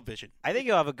little field vision. I think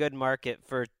you'll have a good market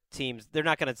for teams. They're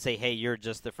not going to say, hey, you're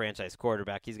just the franchise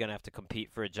quarterback. He's going to have to compete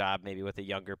for a job maybe with a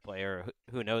younger player.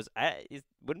 Who knows? It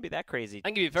wouldn't be that crazy. I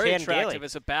think he'd be very attractive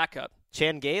as a backup.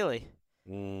 Chan Gailey.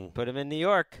 Put him in New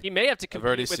York. He may have to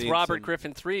compete with Robert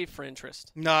Griffin III for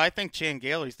interest. No, I think Chan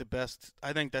Gailey's the best.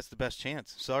 I think that's the best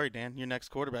chance. Sorry, Dan. Your next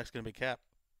quarterback's going to be Cap.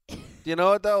 You know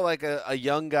what, though? Like a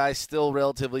young guy, still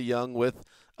relatively young with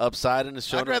upside in his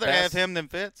shoulder. I'd rather have him than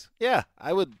Fitz. Yeah,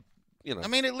 I would, I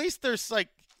mean, at least there's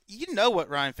what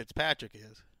Ryan Fitzpatrick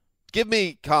is. Give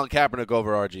me Colin Kaepernick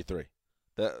over RG3.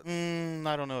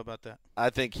 I don't know about that.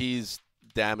 I think he's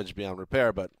damaged beyond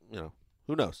repair, but,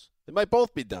 who knows? They might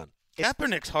both be done.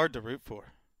 Kaepernick's hard to root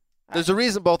for. There's a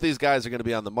reason both these guys are going to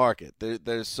be on the market.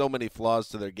 There's so many flaws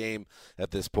to their game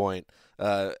at this point.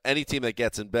 Any team that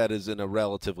gets in bed is in a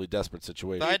relatively desperate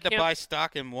situation. If I had to buy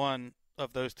stock in one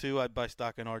of those two, I'd buy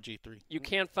stock in RG3. You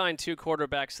can't find two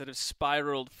quarterbacks that have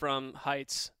spiraled from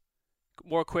heights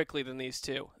more quickly than these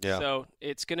two. Yeah. So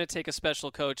it's going to take a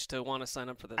special coach to want to sign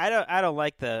up for this. I don't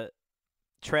like the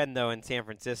trend, though, in San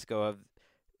Francisco of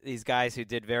these guys who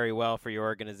did very well for your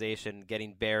organization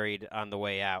getting buried on the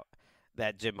way out,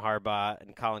 that Jim Harbaugh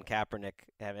and Colin Kaepernick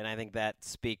have. And I think that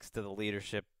speaks to the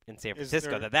leadership in San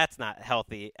Francisco that's not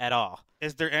healthy at all.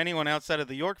 Is there anyone outside of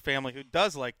the York family who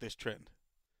does like this trend?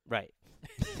 Right.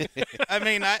 I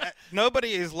mean,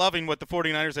 nobody is loving what the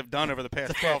 49ers have done over the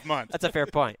past 12 months. That's a fair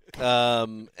point.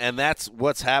 And that's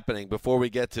what's happening. Before we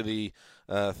get to the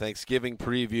Thanksgiving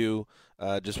preview,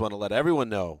 just want to let everyone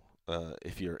know,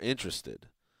 if you're interested,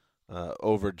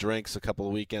 over drinks a couple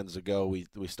of weekends ago,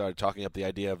 we started talking up the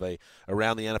idea of a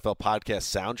Around the NFL podcast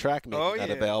soundtrack, making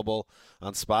that available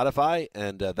on Spotify,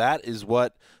 and that is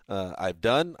what I've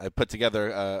done. I put together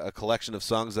a collection of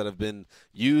songs that have been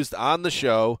used on the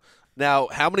show. Now,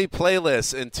 how many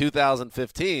playlists in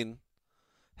 2015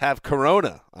 have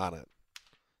Corona on it?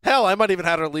 Hell, I might even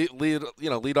have her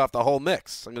lead off the whole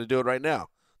mix. I'm going to do it right now.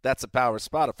 That's the power of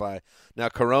Spotify. Now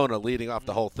Corona leading off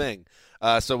the whole thing.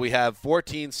 So we have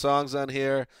 14 songs on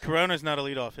here. Corona's not a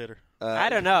leadoff hitter. I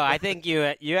don't know. I think you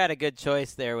had a good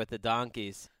choice there with the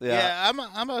Donkeys. Yeah,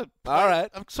 I'm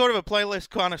sort of a playlist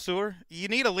connoisseur. You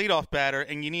need a leadoff batter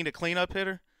and you need a cleanup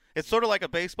hitter. It's sort of like a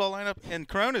baseball lineup, and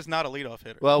Corona's not a leadoff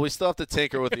hitter. Well, we still have to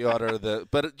tinker with the order.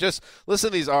 But just listen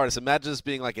to these artists. Imagine this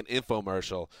being like an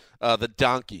infomercial. The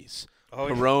Donkeys,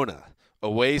 Corona,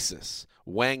 Oasis,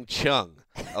 Wang Chung,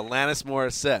 Alanis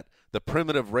Morissette, the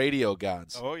Primitive Radio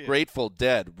Gods, Grateful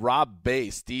Dead, Rob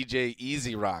Bass, DJ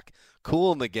Easy Rock,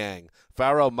 Kool and the Gang,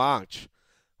 Pharoah Monch,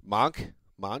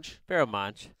 Pharoah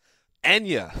Monch,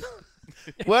 Enya.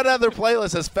 What other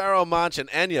playlist has Pharoah Monch and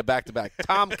Enya back to back?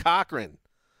 Tom Cochran,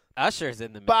 Usher's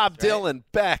in the mix, Bob right? Dylan,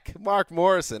 Beck, Mark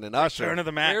Morrison, and Usher. Turn of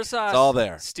the Mac. Here's It's all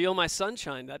there. Steal My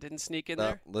Sunshine. That didn't sneak in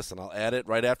there. Listen, I'll add it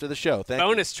right after the show. Thank you.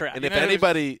 Bonus track. And if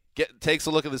anybody takes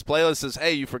a look at this playlist and says,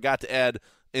 hey, you forgot to add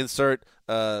insert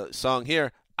song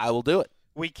here, I will do it.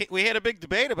 We had a big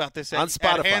debate about this on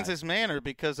Spotify. At Hans's Manor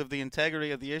because of the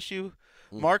integrity of the issue.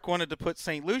 Mark wanted to put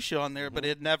St. Lucia on there, but it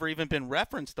had never even been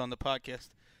referenced on the podcast.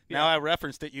 Now I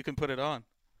referenced it. You can put it on.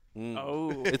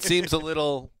 Oh. It seems a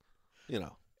little,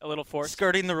 a little forced.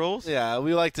 Skirting the rules? Yeah,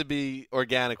 we like to be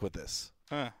organic with this.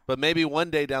 Huh. But maybe one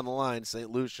day down the line, St.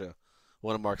 Lucia,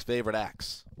 one of Mark's favorite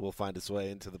acts, will find its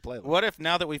way into the playlist. What if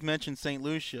now that we've mentioned St.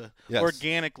 Lucia, Yes.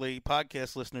 organically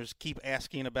podcast listeners keep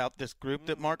asking about this group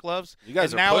that Mark loves? You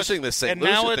guys are pushing this St.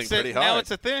 Lucia thing pretty hard. Now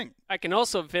it's a thing. I can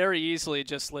also very easily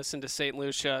just listen to St.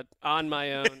 Lucia on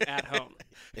my own at home.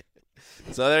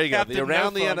 So there you go. Captain The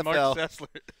Around the No Fun, Mark NFL. Sessler.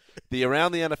 The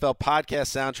Around the NFL podcast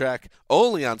soundtrack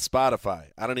only on Spotify.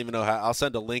 I don't even know how. I'll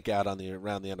send a link out on the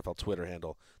Around the NFL Twitter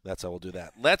handle. That's how we'll do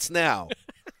that. Let's now.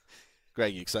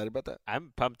 Greg, you excited about that?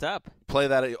 I'm pumped up. Play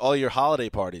that at all your holiday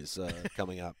parties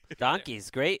coming up.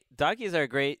 Donkeys, great. Donkeys are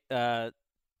great. That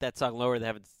song, Lower the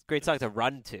Heavens, great song to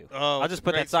run to. Oh, I'll just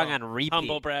put great that song song. on repeat.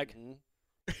 Humble brag.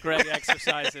 Greg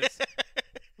exercises.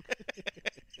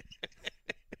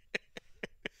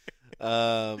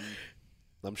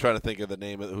 I'm trying to think of the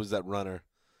name of who's that runner.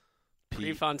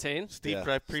 Prefontaine. Steve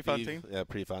Prefontaine. Yeah,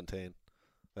 Prefontaine.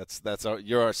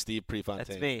 You're our Steve Prefontaine.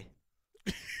 That's me.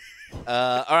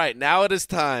 All right, now it is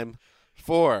time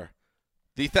for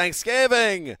the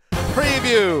Thanksgiving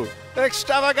preview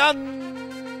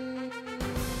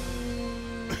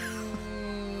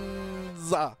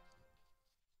extravaganza.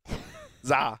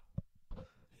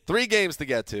 3 games to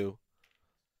get to.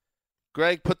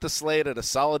 Greg put the slate at a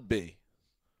solid B.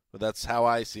 But that's how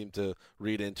I seem to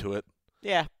read into it.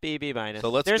 Yeah, B minus.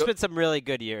 So There's been some really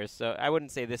good years, so I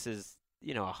wouldn't say this is,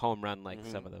 a home run like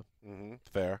some of them.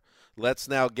 Fair. Let's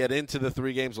now get into the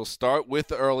 3 games. We'll start with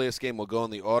the earliest game. We'll go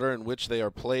in the order in which they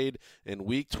are played in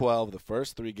Week 12, the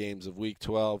first 3 games of Week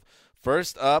 12.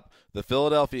 First up, the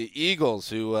Philadelphia Eagles,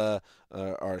 who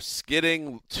are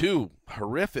skidding 2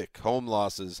 horrific home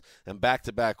losses and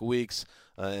back-to-back weeks.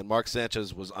 And Mark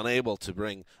Sanchez was unable to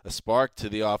bring a spark to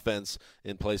the offense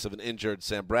in place of an injured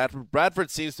Sam Bradford.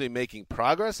 Bradford seems to be making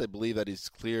progress. I believe that he's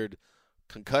cleared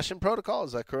concussion protocol.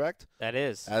 Is that correct? That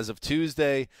is. As of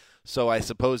Tuesday. So I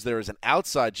suppose there is an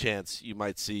outside chance you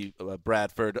might see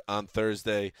Bradford on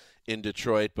Thursday in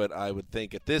Detroit. But I would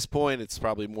think at this point it's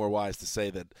probably more wise to say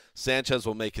that Sanchez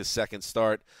will make his second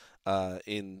start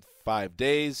in 5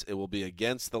 days. It will be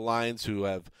against the Lions, who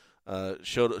have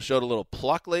showed a little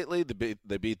pluck lately.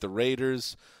 They beat the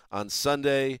Raiders on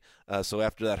Sunday. So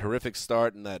after that horrific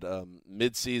start and that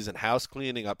midseason house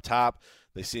cleaning up top,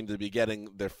 they seem to be getting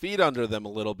their feet under them a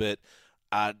little bit.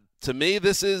 To me,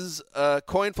 this is a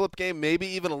coin flip game, maybe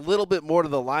even a little bit more to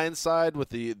the Lions side with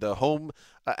the home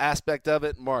aspect of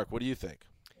it. Mark, what do you think?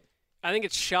 I think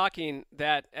it's shocking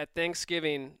that at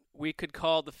Thanksgiving we could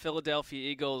call the Philadelphia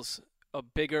Eagles a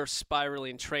bigger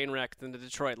spiraling train wreck than the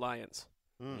Detroit Lions.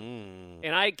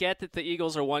 And I get that the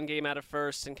Eagles are 1 game out of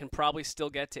first and can probably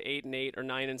still get to 8-8 or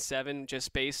 9-7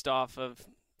 just based off of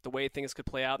the way things could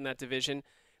play out in that division.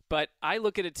 But I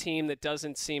look at a team that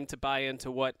doesn't seem to buy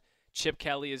into what Chip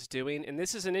Kelly is doing, and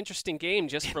this is an interesting game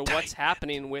just for what's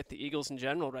happening with the Eagles in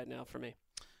general right now for me.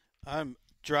 I'm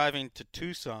driving to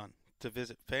Tucson to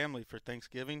visit family for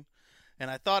Thanksgiving,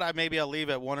 and I thought I'll leave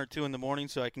at 1 or 2 in the morning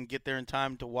so I can get there in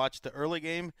time to watch the early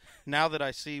game. Now that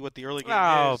I see what the early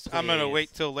game is, I'm going to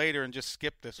wait till later and just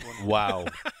skip this one. Wow.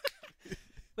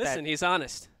 Listen, he's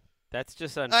honest. That's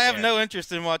just unfair. I have no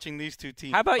interest in watching these 2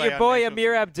 teams. How about play your on boy national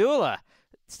Amir Abdullah?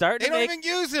 They don't even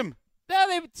use him. No,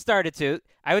 they started to.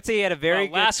 I would say he had a very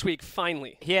good last week,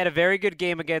 finally. He had a very good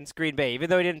game against Green Bay. Even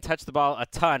though he didn't touch the ball a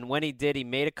ton, when he did, he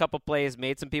made a couple plays,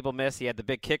 made some people miss. He had the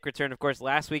big kick return. Of course,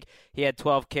 last week he had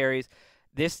 12 carries.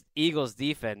 This Eagles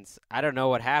defense, I don't know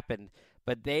what happened,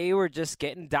 but they were just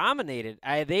getting dominated.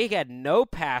 They had no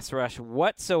pass rush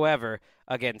whatsoever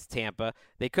against Tampa.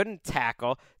 They couldn't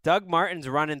tackle. Doug Martin's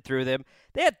running through them.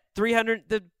 They had 300.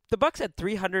 The Bucs had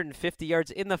 350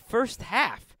 yards in the first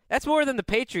half. That's more than the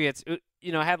Patriots,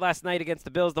 had last night against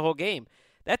the Bills the whole game.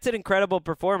 That's an incredible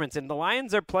performance, and the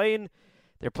Lions are playing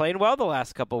they're playing well the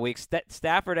last couple of weeks.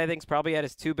 Stafford, I think, has probably had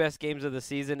his 2 best games of the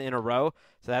season in a row,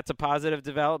 so that's a positive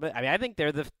development. I mean, I think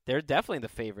they're definitely the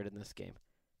favorite in this game.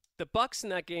 The Bucs in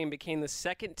that game became the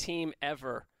second team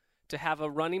ever to have a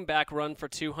running back run for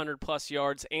 200-plus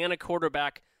yards and a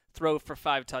quarterback throw for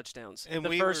 5 touchdowns. And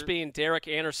the first being Derek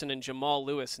Anderson and Jamal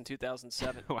Lewis in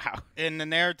 2007. Wow. And the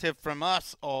narrative from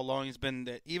us all along has been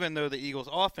that even though the Eagles'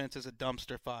 offense is a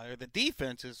dumpster fire, the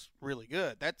defense is really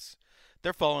good.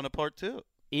 They're falling apart too.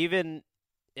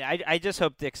 I just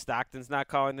hope Dick Stockton's not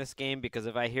calling this game, because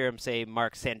if I hear him say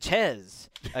Mark Sanchez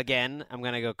again, I'm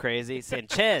going to go crazy.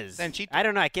 Sanchez. I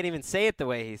don't know. I can't even say it the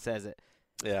way he says it.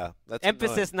 Yeah. That's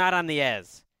emphasis annoying. Not on the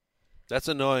 "ez." That's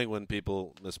annoying when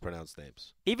people mispronounce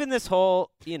names. Even this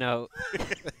whole, even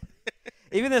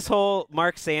this whole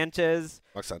Mark Sanchez.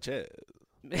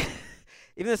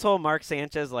 Even this whole Mark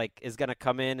Sanchez is going to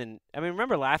come in, and I mean,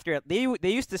 remember last year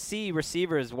they used to see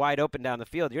receivers wide open down the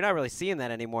field. You're not really seeing that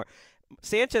anymore.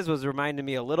 Sanchez was reminding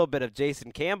me a little bit of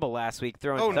Jason Campbell last week,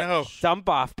 throwing dump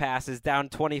off passes down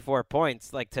 24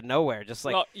 points to nowhere, just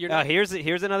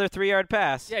here's another 3-yard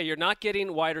pass. Yeah, you're not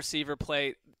getting wide receiver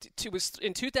play. It was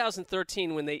in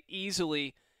 2013 when they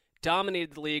easily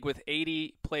dominated the league with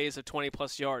 80 plays of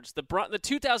 20-plus yards. The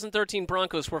 2013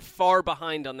 Broncos were far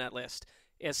behind on that list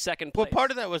as second place. Well,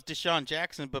 part of that was Deshaun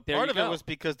Jackson, but part of it was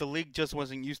because the league just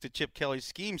wasn't used to Chip Kelly's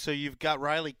scheme, so you've got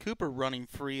Riley Cooper running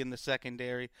free in the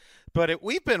secondary. But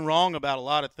we've been wrong about a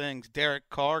lot of things.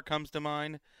 Derek Carr comes to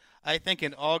mind. I think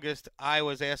in August I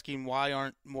was asking why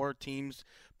aren't more teams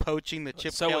poaching the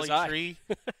Chip Kelly tree.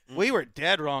 We were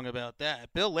dead wrong about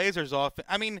that. Bill Lazor's off.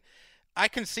 I mean, I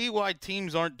can see why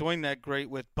teams aren't doing that great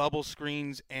with bubble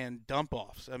screens and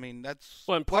dump-offs. I mean, that's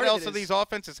what else do these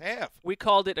offenses have? We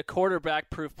called it a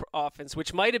quarterback-proof offense,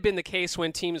 which might have been the case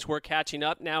when teams were catching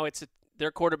up. Now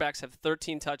their quarterbacks have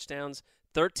 13 touchdowns,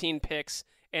 13 picks,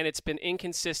 and it's been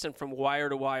inconsistent from wire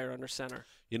to wire under center.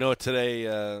 You know what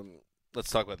today let's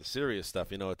talk about the serious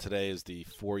stuff. You know what today is the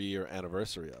 4-year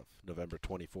anniversary of, November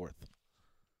 24th.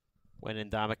 When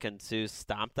Ndamukong Suh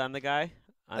stomped on the guy?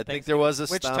 I think there was a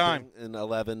stomping in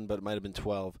 11, but it might have been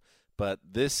 12. But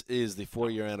this is the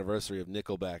 4-year anniversary of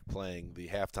Nickelback playing the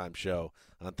halftime show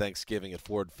on Thanksgiving at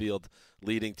Ford Field,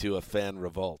 leading to a fan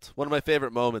revolt. One of my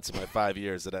favorite moments in my 5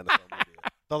 years at NFL Media.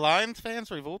 The Lions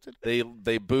fans revolted? They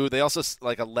booed. They also,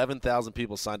 11,000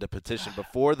 people signed a petition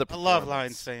before the performance. I love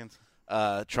Lions fans.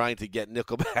 Trying to get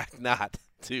Nickelback not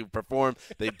to perform.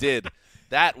 They did.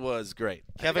 That was great.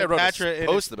 Kevin Patra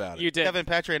post about it. You did. Kevin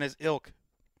Patra and his ilk.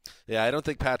 Yeah, I don't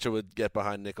think Patra would get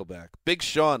behind Nickelback. Big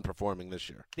Sean performing this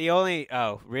year. Really?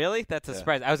 That's a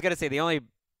surprise. I was going to say the only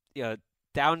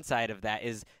downside of that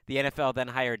is the NFL then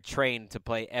hired Train to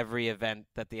play every event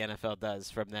that the NFL does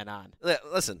from then on.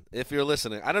 Listen, if you're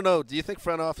listening, I don't know, do you think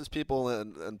front office people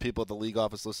and people at the league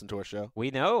office listen to our show?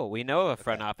 We know a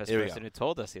front office person who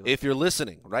told us he listened. If you're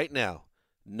listening right now,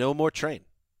 no more Train.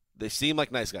 They seem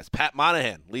like nice guys. Pat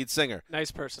Monahan, lead singer. Nice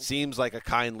person. Seems like a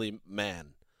kindly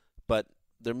man. But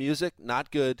their music, not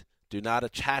good. Do not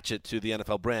attach it to the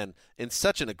NFL brand in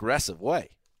such an aggressive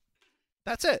way.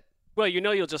 That's it. Well,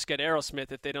 you'll just get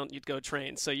Aerosmith if they don't. You'd go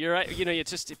Train. So you're right. You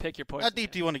pick your poison. How deep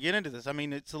do you want to get into this? I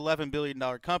mean, it's an $11 billion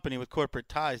company with corporate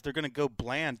ties. They're going to go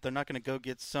bland. They're not going to go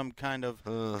get some kind of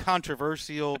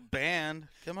controversial band.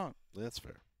 Come on. That's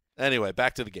fair. Anyway,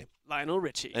 back to the game. Lionel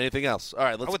Richie. Anything else? All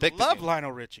right, let's pick the I would love game.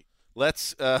 Lionel Richie.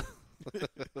 Let's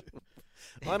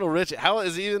Lionel Richie. How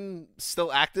is he even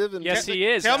still active? Yes, he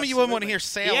is. Tell me you wouldn't want to hear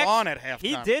Sail On at halftime.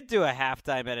 He did do a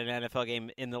halftime at an NFL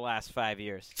game in the last 5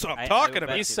 years. That's what I'm talking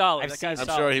about. He's solid. I'm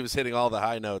sure he was hitting all the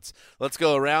high notes. Let's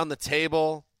go around the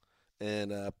table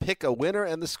and pick a winner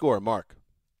and the score. Mark.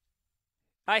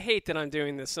 I hate that I'm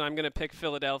doing this, and I'm going to pick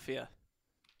Philadelphia.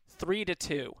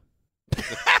 3-2.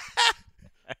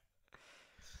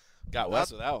 Got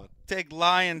Wes with that one. Take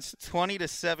Lions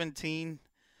 20-17.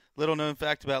 Little known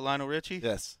fact about Lionel Richie.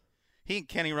 Yes. He and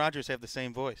Kenny Rogers have the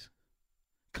same voice.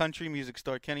 Country music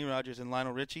star Kenny Rogers and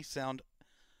Lionel Richie sound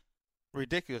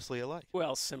ridiculously alike.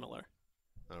 Well, similar.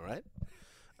 All right.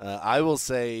 I will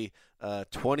say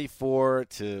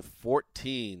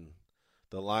 24-14.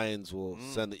 The Lions will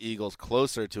send the Eagles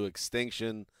closer to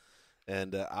extinction.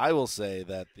 And I will say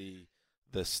that the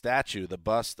statue, the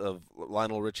bust of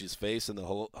Lionel Richie's face in the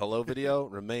Hello video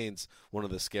remains one of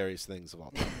the scariest things of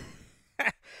all time.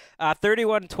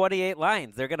 31-28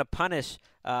 Lions. They're going to punish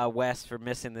West for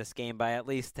missing this game by at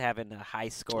least having a high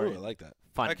score. Ooh, I like that.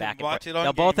 Fun I can back and watch forth. it on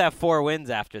They'll Game- both have 4 wins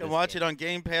after this. And watch it on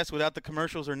Game Pass without the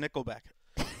commercials or Nickelback.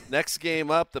 Next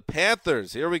game up, the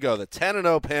Panthers. Here we go. The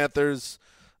 10-0 Panthers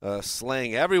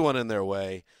slaying everyone in their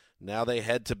way. Now they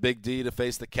head to Big D to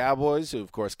face the Cowboys, who,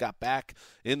 of course, got back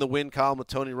in the win column with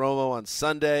Tony Romo on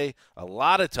Sunday. A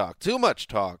lot of talk, too much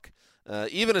talk,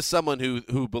 even as someone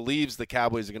who believes the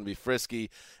Cowboys are going to be frisky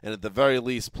and at the very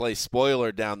least play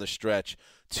spoiler down the stretch.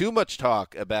 Too much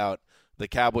talk about the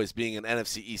Cowboys being an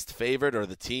NFC East favorite or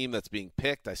the team that's being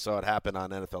picked. I saw it happen on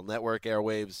NFL Network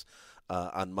airwaves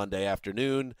on Monday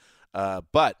afternoon.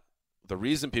 But the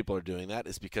reason people are doing that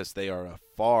is because they are a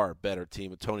far better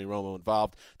team with Tony Romo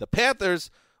involved. The Panthers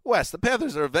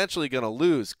are eventually going to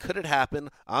lose. Could it happen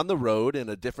on the road in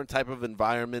a different type of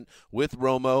environment with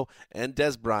Romo and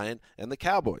Des Bryant and the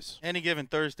Cowboys? Any given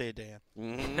Thursday, Dan.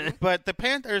 Mm-hmm. But the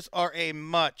Panthers are a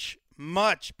much,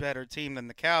 much better team than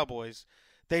the Cowboys.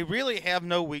 They really have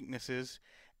no weaknesses.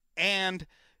 And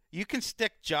you can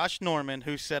stick Josh Norman,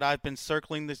 who said, I've been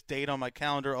circling this date on my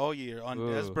calendar all year, on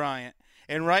Des Bryant.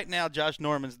 And right now, Josh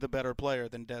Norman's the better player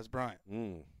than Des Bryant.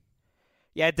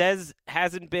 Yeah, Des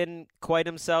hasn't been quite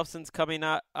himself since coming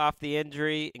off the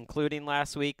injury, including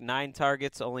last week. 9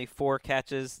 targets, only 4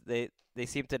 catches. They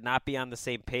seem to not be on the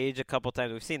same page a couple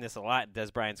times. We've seen this a lot in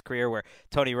Des Bryant's career where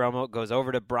Tony Romo goes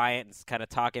over to Bryant and is kind of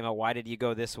talking about why did you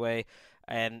go this way.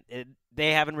 And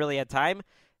they haven't really had time.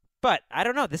 But I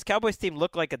don't know. This Cowboys team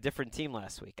looked like a different team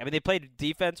last week. I mean, they played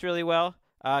defense really well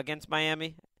against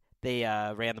Miami. They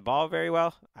ran the ball very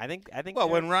well. I think. Well,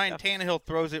 when Ryan Tannehill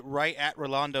throws it right at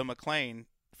Rolando McClain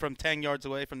from 10 yards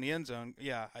away from the end zone,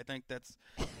 yeah, I think that's.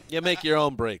 You make your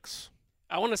own breaks.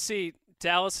 I want to see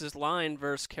Dallas's line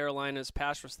versus Carolina's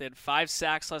pass rush. They had 5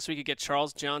 sacks last week. You get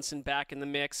Charles Johnson back in the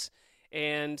mix,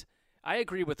 and I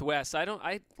agree with Wes.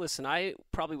 Listen. I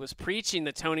probably was preaching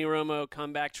the Tony Romo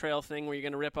comeback trail thing where you're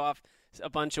going to rip off a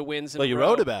bunch of wins. Well, you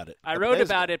wrote about it. I wrote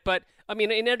about it, but I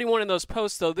mean, in every one of those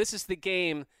posts, though, this is the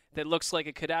game that looks like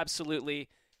it could absolutely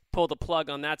pull the plug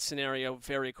on that scenario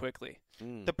very quickly.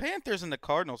 The Panthers and the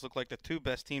Cardinals look like the 2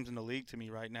 best teams in the league to me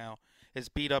right now, as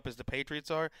beat up as the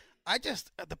Patriots are.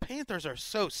 The Panthers are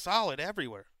so solid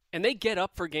everywhere. And they get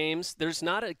up for games. There's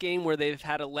not a game where they've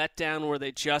had a letdown where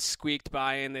they just squeaked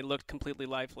by and they looked completely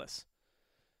lifeless.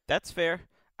 That's fair.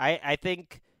 I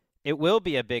think it will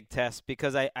be a big test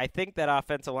because I think that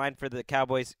offensive line for the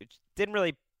Cowboys didn't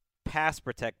really pass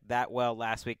protect that well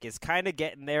last week, is kind of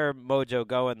getting their mojo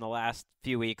going the last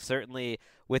few weeks, certainly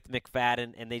with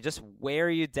McFadden, and they just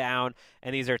wear you down.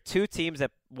 And these are 2 teams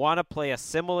that want to play a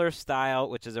similar style,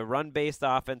 which is a run-based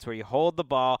offense where you hold the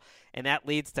ball, and that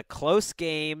leads to close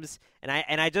games. And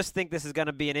I just think this is going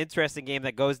to be an interesting game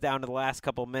that goes down to the last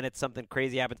couple minutes, something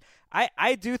crazy happens.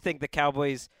 I do think the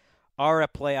Cowboys are a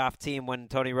playoff team when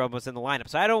Tony Romo's in the lineup.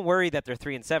 So I don't worry that they're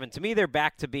 3-7. To me, they're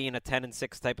back to being a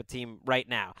 10-6 type of team right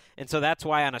now. And so that's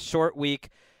why on a short week,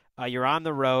 you're on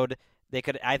the road.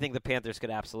 I think the Panthers could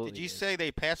absolutely. Did you say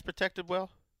they pass protected well?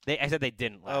 I said they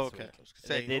didn't last okay.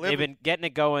 week. They've been getting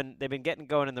it going. They've been getting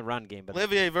going in the run game. But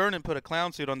Olivier Vernon put a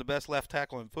clown suit on the best left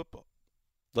tackle in football.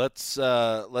 Let's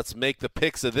make the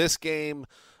picks of this game.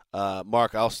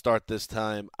 Mark, I'll start this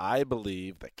time. I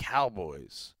believe the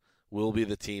Cowboys will be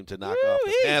the team to knock off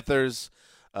the Panthers.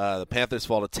 The Panthers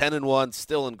fall to 10-1,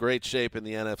 still in great shape in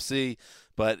the NFC.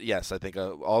 But, yes, I think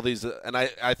all these and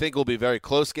I think it will be a very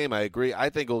close game. I agree. I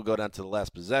think it will go down to the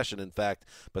last possession, in fact.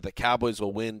 But the Cowboys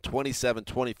will win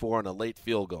 27-24 on a late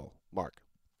field goal. Mark.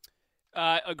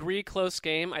 Agree, close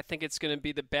game. I think it's going to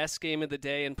be the best game of the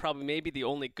day and probably maybe the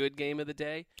only good game of the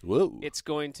day. Whoa. It's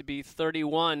going to be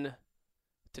 31-28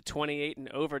 in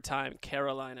overtime,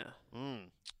 Carolina.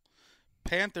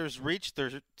 Panthers reached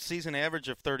their season average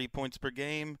of 30 points per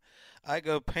game. I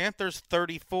go Panthers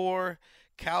 34,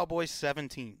 Cowboys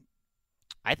 17.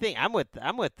 I think I'm with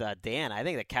Dan. I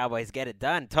think the Cowboys get it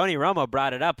done. Tony Romo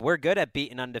brought it up. We're good at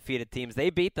beating undefeated teams. They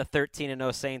beat the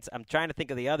 13-0 Saints. I'm trying to think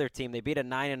of the other team. They beat a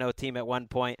 9-0 team at one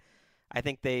point. I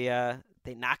think they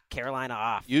knocked Carolina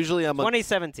off. Usually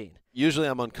 2017. Usually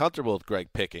I'm uncomfortable with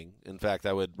Greg picking. In fact,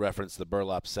 I would reference the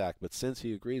burlap sack. But since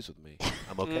he agrees with me,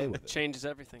 I'm okay with it. Changes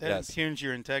everything. That impugns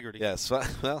your integrity. Yes.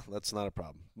 Well, that's not a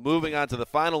problem. Moving on to the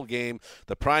final game,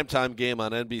 the primetime game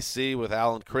on NBC with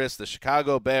Alan Chris, the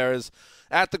Chicago Bears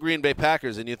at the Green Bay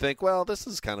Packers. And you think, well, this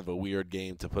is kind of a weird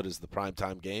game to put as the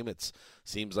primetime game. It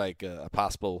seems like a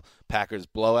possible Packers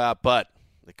blowout, but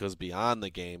it goes beyond the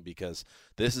game because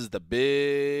this is the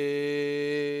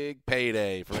big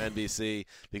payday for NBC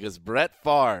because Brett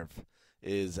Favre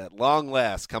is at long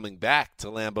last coming back to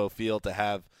Lambeau Field to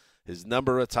have his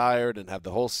number retired and have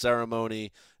the whole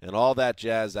ceremony and all that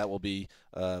jazz. That will be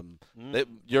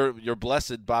your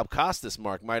blessed Bob Costas,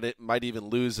 Mark, might even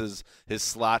lose his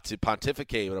slot to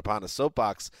pontificate upon a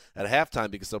soapbox at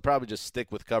halftime because they'll probably just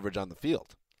stick with coverage on the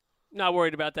field. Not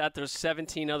worried about that. There's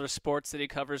 17 other sports that he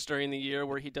covers during the year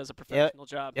where he does a professional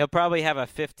job. He'll probably have a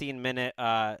 15-minute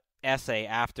essay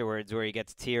afterwards where he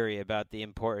gets teary about the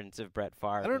importance of Brett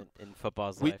Favre in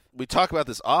football's life. We talk about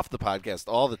this off the podcast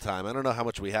all the time. I don't know how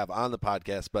much we have on the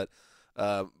podcast, but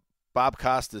Bob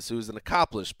Costas, who's an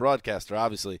accomplished broadcaster,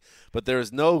 obviously, but there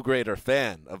is no greater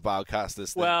fan of Bob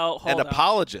Costas and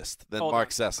apologist than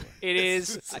Mark Sessler. It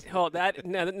is.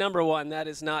 Number one, that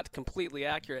is not completely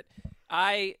accurate.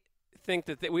 I think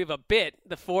that we have a bit,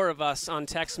 the four of us, on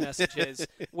text messages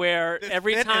where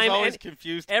every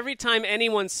time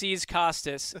anyone sees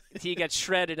Costas, he gets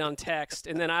shredded on text,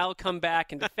 and then I'll come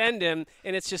back and defend him,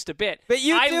 and it's just a bit. But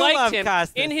I liked love him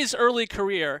Costas. in his early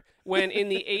career. When in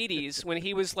the 80s, when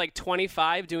he was like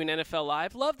 25 doing NFL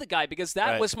Live, loved the guy because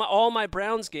that was all my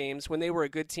Browns games when they were a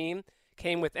good team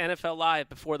came with NFL Live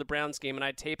before the Browns game, and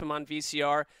I'd tape him on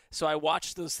VCR. So I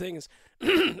watched those things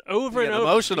over and over.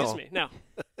 Emotional. Excuse me. No.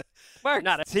 Mark,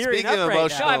 not Speaking of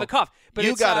emotional, I have a cough. But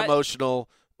you got emotional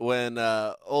when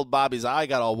old Bobby's eye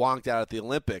got all wonked out at the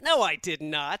Olympics. No, I did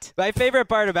not. My favorite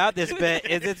part about this bit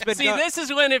is it's been this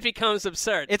is when it becomes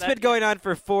absurd. It's been going on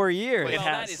for 4 years. Well,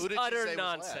 that is utter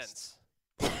nonsense.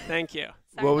 Thank you.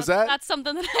 Sorry, what was that? That's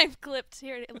something that I've clipped.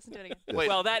 Here, listen to it again. Wait,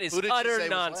 well, that is utter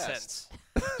nonsense.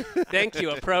 Thank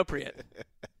you. Appropriate.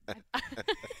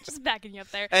 Just backing you up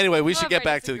there. Anyway, we should get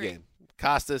back to the game.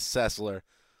 Costas, Sessler,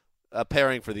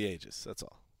 pairing for the ages. That's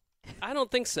all. I don't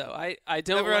think so. I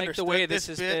don't like the way this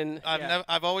has been.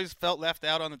 I've always felt left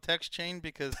out on the text chain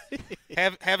because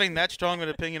having that strong an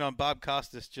opinion on Bob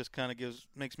Costas just kind of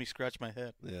makes me scratch my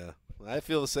head. Yeah, I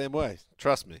feel the same way.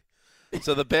 Trust me.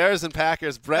 So the Bears and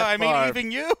Packers, Brett Favre. I mean,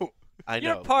 even you. I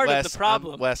know. You're part of the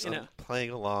problem. Wes, I'm playing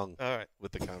along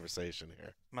with the conversation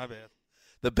here. My bad.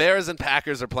 The Bears and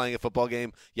Packers are playing a football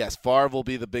game. Yes, Favre will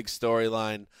be the big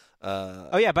storyline.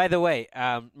 Oh, yeah, by the way,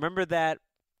 remember that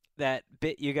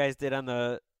bit you guys did on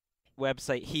the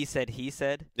website, He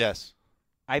Said? Yes.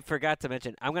 I forgot to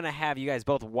mention, I'm going to have you guys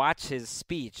both watch his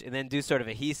speech and then do sort of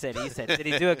a He Said. Did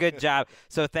he do a good job?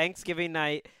 So Thanksgiving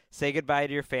night, say goodbye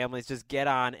to your families, just get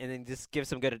on, and then just give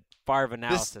some good Favre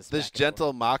analysis. This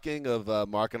gentle mocking of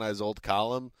Mark and I's old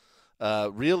column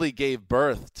really gave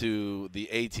birth to the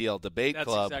ATL Debate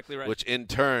Club, exactly right. which in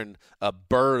turn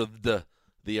birthed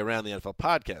the Around the NFL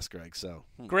podcast, Greg. So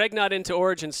Greg not into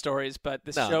origin stories, but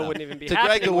this show wouldn't even be to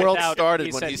happening Greg, the world without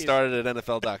started when he started at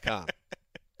NFL.com.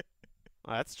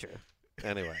 Well, that's true.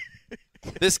 Anyway,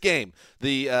 this game,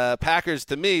 the Packers,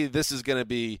 to me, this is going to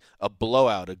be a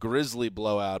blowout, a grisly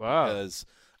blowout, because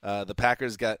the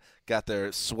Packers got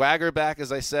their swagger back,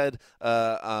 as I said,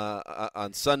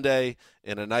 on Sunday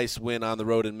in a nice win on the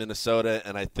road in Minnesota,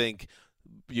 and I think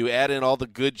you add in all the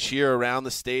good cheer around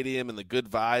the stadium and the good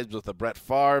vibes with the Brett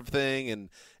Favre thing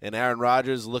and Aaron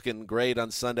Rodgers looking great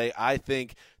on Sunday. I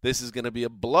think this is going to be a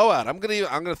blowout. I'm going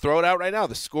to throw it out right now.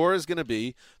 The score is going to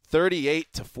be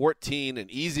 38-14, an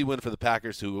easy win for the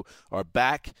Packers, who are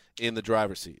back in the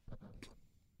driver's seat.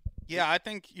 Yeah, I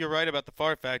think you're right about the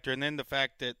Favre factor, and then the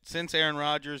fact that since Aaron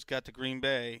Rodgers got to Green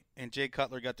Bay and Jay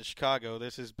Cutler got to Chicago,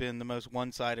 this has been the most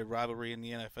one-sided rivalry in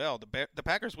the NFL. The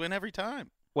Packers win every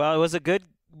time. Well, it was a good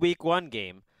Week 1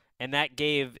 game, and that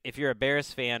gave, if you're a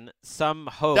Bears fan, some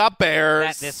hope the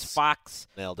Bears. That this Fox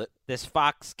nailed it. This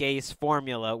Fox-Gase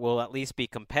formula will at least be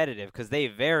competitive, because they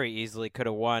very easily could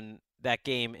have won that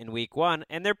game in Week 1,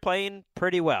 and they're playing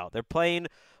pretty well. They're playing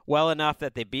well enough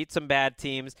that they beat some bad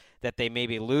teams, that they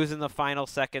maybe lose in the final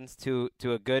seconds to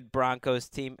a good Broncos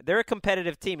team. They're a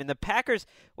competitive team, and the Packers,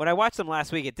 when I watched them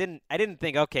last week, I didn't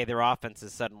think, okay, their offense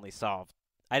is suddenly solved.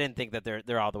 I didn't think that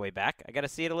they're all the way back. I got to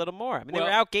see it a little more. I mean, they were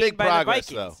outgained by the Vikings.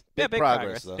 Though. Big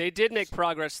progress. Though. They did make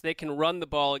progress. They can run the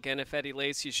ball again if Eddie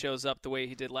Lacy shows up the way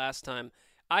he did last time.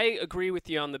 I agree with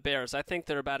you on the Bears. I think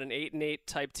they're about an 8-8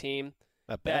 type team.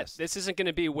 At best. This isn't going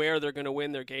to be where they're going to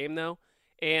win their game, though.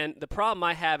 And the problem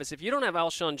I have is if you don't have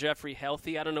Alshon Jeffrey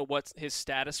healthy, I don't know what his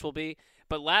status will be.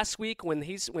 But last week when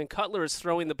Cutler is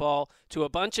throwing the ball to a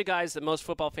bunch of guys that most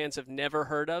football fans have never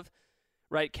heard of,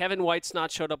 right? Kevin White's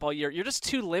not showed up all year. You're just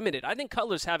too limited. I think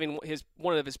Cutler's having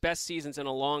one of his best seasons in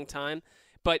a long time,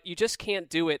 but you just can't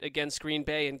do it against Green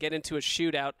Bay and get into a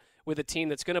shootout with a team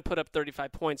that's going to put up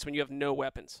 35 points when you have no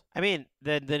weapons. I mean,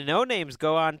 the no-names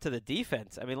go on to the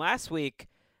defense. I mean, last week,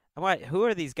 who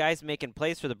are these guys making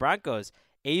plays for the Broncos?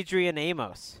 Adrian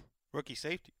Amos. Rookie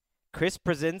safety. Chris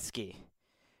Brzezinski.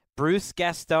 Bruce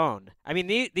Gaston. I mean,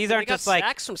 these aren't just like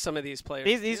sacks from some of these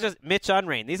players. These just Mitch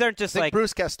Unrain. These aren't just like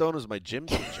Bruce Gaston was my gym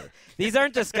teacher. These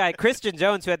aren't just guys. Christian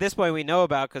Jones, who at this point we know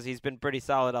about because he's been pretty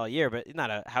solid all year, but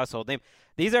not a household name.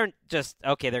 These aren't just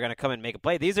okay. They're going to come and make a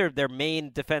play. These are their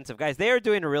main defensive guys. They are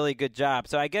doing a really good job.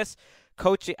 So I guess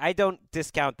coaching, I don't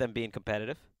discount them being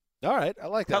competitive. All right, I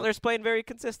like that. Cutler's playing very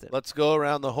consistent. Let's go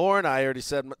around the horn. I already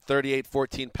said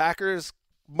 38-14 Packers.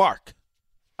 Mark.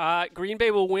 Green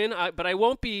Bay will win, but I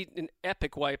won't be an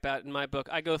epic wipeout in my book.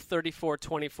 I go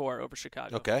 34-24 over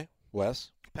Chicago. Okay.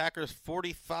 Wes? Packers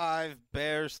 45,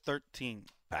 Bears 13.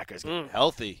 Packers getting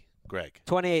healthy, Greg.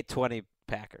 28-20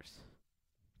 Packers.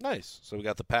 Nice. So we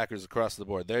got the Packers across the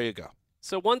board. There you go.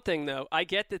 So one thing, though, I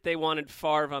get that they wanted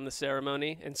Favre on the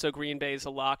ceremony, and so Green Bay is a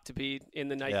lock to be in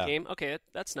the night game. Okay,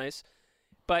 that's nice.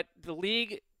 But the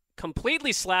league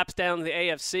completely slaps down the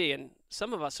AFC, and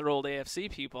some of us are old AFC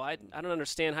people. I don't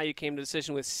understand how you came to a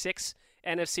decision with 6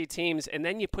 NFC teams, and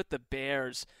then you put the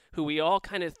Bears, who we all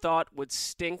kind of thought would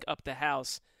stink up the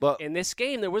house. Well, in this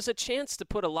game, there was a chance to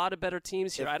put a lot of better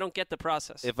teams here. I don't get the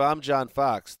process. If I'm John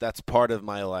Fox, that's part of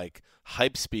my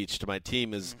hype speech to my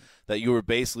team is that you were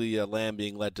basically a lamb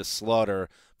being led to slaughter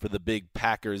for the big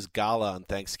Packers gala on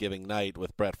Thanksgiving night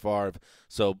with Brett Favre.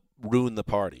 So ruin the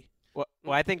party. Well,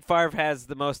 I think Favre has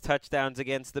the most touchdowns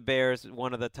against the Bears,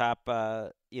 one of the top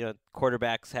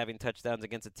quarterbacks having touchdowns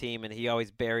against a team, and he always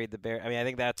buried the Bears. I mean, I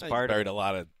think that's part buried a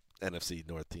lot of NFC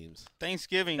North teams.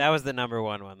 Thanksgiving. That was the number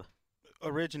one.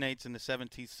 Originates in the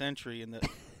 17th century, and the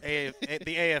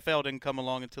AFL didn't come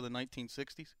along until the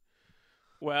 1960s.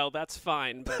 Well, that's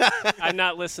fine, but I'm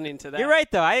not listening to that. You're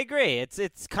right, though. I agree.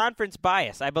 It's conference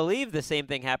bias. I believe the same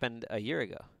thing happened a year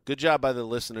ago. Good job by the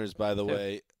listeners, by the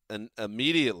way. And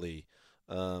immediately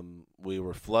we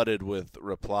were flooded with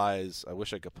replies. I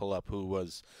wish I could pull up who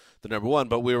was the number one,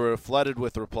 but we were flooded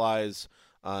with replies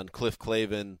on Cliff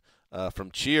Clavin from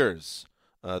Cheers.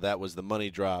 That was the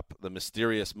money drop, the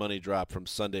mysterious money drop from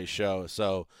Sunday's show.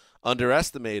 So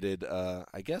underestimated,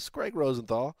 I guess, Greg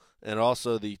Rosenthal and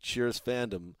also the Cheers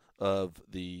fandom of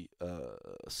the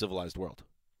civilized world.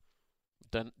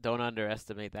 Don't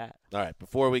underestimate that. All right,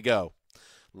 before we go,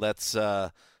 let's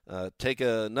take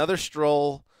another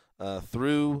stroll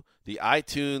through the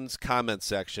iTunes comment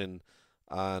section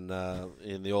on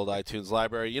in the old iTunes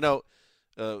library. You know,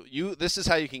 this is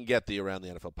how you can get the Around the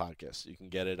NFL podcast. You can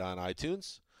get it on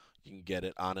iTunes. You can get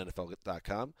it on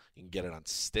NFL.com. You can get it on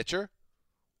Stitcher.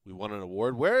 We won an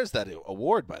award. Where is that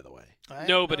award, by the way?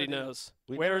 Nobody knows.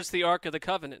 Where is the Ark of the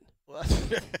Covenant?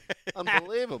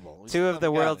 Unbelievable. Two of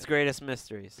the world's greatest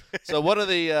mysteries. So one of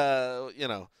the,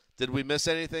 did we miss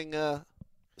anything,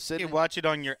 Sydney? You can watch it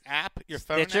on your app, your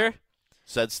phone Stitcher? app.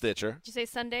 Said Stitcher. Did you say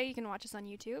Sunday you can watch us on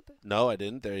YouTube? No, I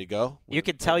didn't. There you go. You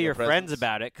can tell your friends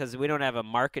about it because we don't have a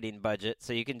marketing budget,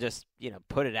 so you can just,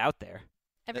 put it out there.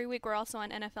 Every week we're also on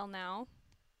NFL Now.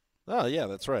 Oh, yeah,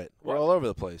 that's right. We're all over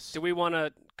the place. Do we want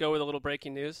to go with a little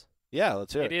breaking news? Yeah,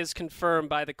 let's hear it. It is confirmed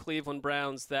by the Cleveland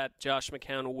Browns that Josh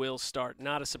McCown will start.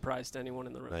 Not a surprise to anyone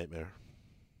in the room. Nightmare.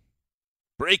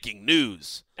 Breaking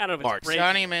news. I don't know if it's breaking.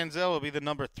 Johnny Manziel will be the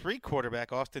number 3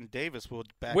 quarterback. Austin Davis will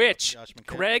back Which up Josh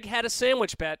McCown. Greg had a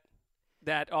sandwich bet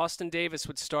that Austin Davis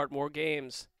would start more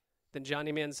games than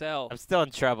Johnny Manziel. I'm still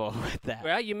in trouble with that.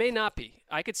 Well, you may not be.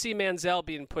 I could see Manziel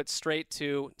being put straight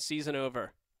to season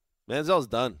over. Manziel's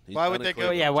done. Why would they go?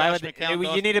 Oh, yeah, why would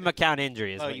McCown you need a McCown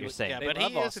injury is what you're saying. Yeah, They but he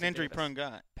love is an Austin injury-prone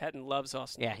guy. Patton loves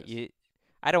Austin Yeah, Davis.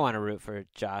 I don't want to root for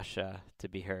Josh to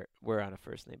be hurt. We're on a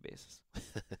first-name basis. Nice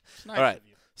all right. of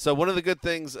you. So one of the good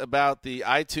things about the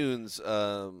iTunes,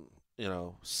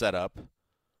 setup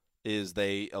is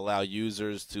they allow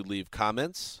users to leave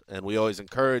comments, and we always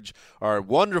encourage our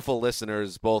wonderful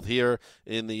listeners, both here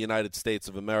in the United States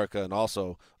of America and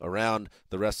also around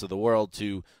the rest of the world,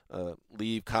 to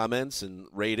leave comments and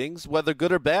ratings, whether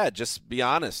good or bad. Just be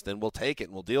honest, and we'll take it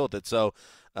and we'll deal with it. So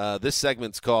this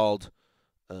segment's called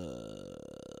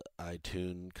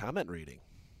iTunes comment reading.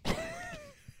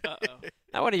 Uh-oh.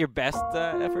 Not one of your best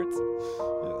efforts?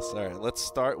 Yes, all right. Let's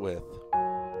start with.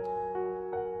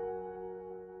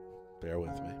 Bear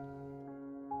with me.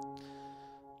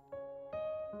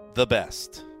 The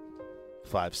best.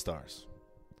 5 stars.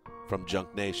 From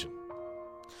Junk Nation.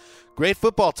 Great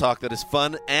football talk that is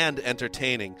fun and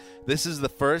entertaining. This is the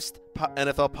first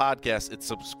NFL podcast it's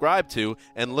subscribed to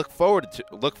and look forward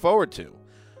to.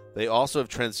 They also have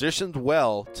transitioned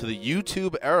well to the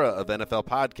YouTube era of NFL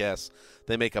podcasts.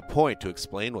 They make a point to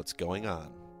explain what's going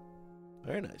on.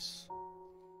 Very nice.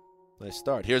 Nice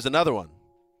start. Here's another one.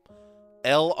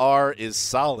 LR is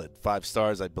solid. 5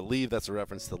 stars. I believe that's a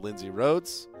reference to Lindsay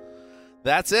Rhodes.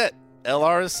 That's it.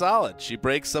 LR is solid. She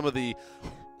breaks up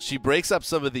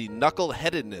some of the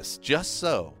knuckle-headedness just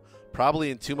so.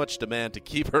 Probably in too much demand to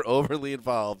keep her overly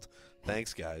involved.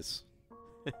 Thanks, guys.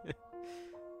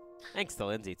 Thanks to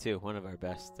Lindsay, too. One of our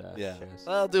best shows.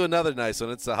 I'll do another nice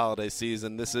one. It's the holiday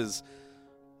season. This is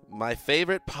my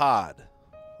favorite pod.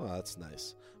 Oh, that's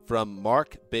nice. From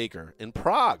Mark Baker in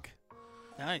Prague.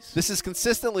 Nice. This is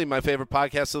consistently my favorite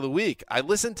podcast of the week. I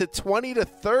listen to 20 to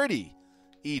 30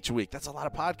 each week. That's a lot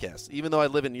of podcasts. Even though I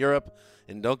live in Europe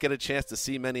and don't get a chance to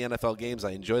see many NFL games,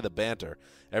 I enjoy the banter.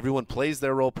 Everyone plays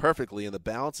their role perfectly, and the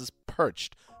balance is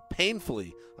perched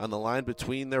painfully on the line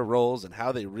between their roles and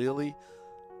how they really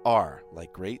are,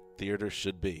 like great theater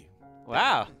should be.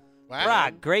 Wow.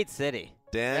 Prague, great city.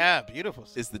 Dan beautiful.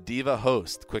 is the diva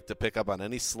host, quick to pick up on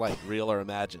any slight, real or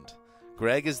imagined.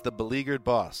 Greg is the beleaguered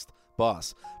boss,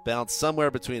 balanced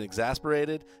somewhere between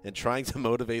exasperated and trying to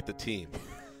motivate the team.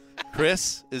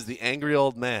 Chris is the angry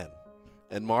old man.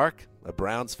 And Mark, a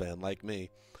Browns fan like me,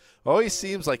 always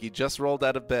seems like he just rolled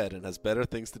out of bed and has better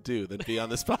things to do than be on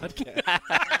this podcast.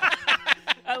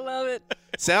 I love it.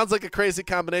 Sounds like a crazy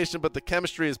combination, but the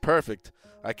chemistry is perfect.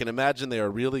 I can imagine they are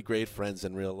really great friends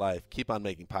in real life. Keep on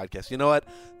making podcasts. You know what?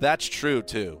 That's true,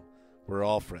 too. We're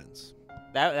all friends.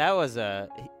 That was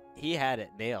he had it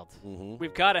nailed. Mm-hmm.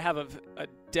 We've got to have a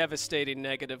devastating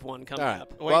negative one coming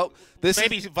up. Well,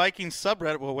 maybe Vikings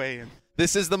subreddit will weigh in.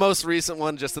 This is the most recent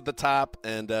one, just at the top,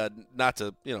 and not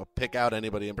to pick out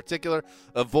anybody in particular.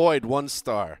 Avoid 1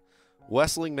 star.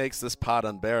 Wessling makes this pod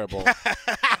unbearable.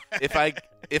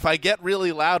 If I get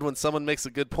really loud when someone makes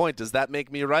a good point, does that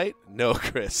make me right? No,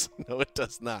 Chris. No, it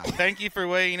does not. Thank you for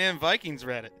weighing in, Vikings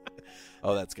Reddit.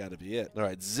 Oh, that's got to be it. All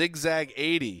right, Zigzag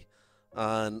 80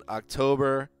 on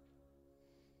October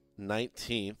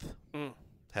 19th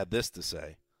had this to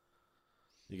say.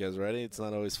 You guys ready? It's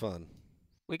not always fun.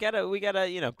 We gotta,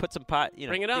 put some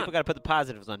Bring it on. People gotta put the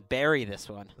positives on. Bury this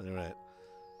one. All right.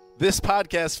 This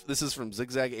podcast, this is from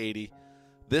Zigzag 80.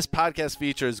 This podcast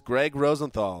features Greg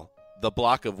Rosenthal, the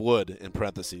block of wood, in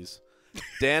parentheses,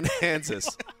 Dan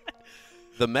Hansis,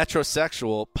 the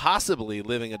metrosexual, possibly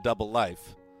living a double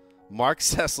life, Mark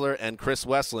Sessler and Chris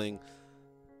Wessling,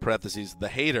 parentheses, the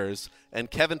haters,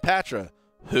 and Kevin Patra,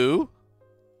 who?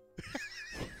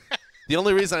 The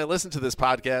only reason I listen to this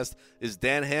podcast is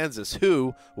Dan Hansis,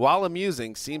 who, while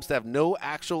amusing, seems to have no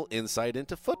actual insight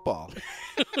into football.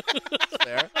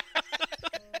 Fair.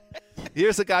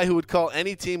 Here's a guy who would call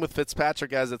any team with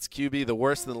Fitzpatrick as its QB the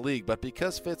worst in the league, but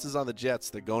because Fitz is on the Jets,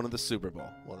 they're going to the Super Bowl.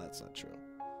 Well, that's not true,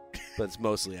 but it's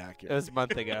mostly accurate. It was a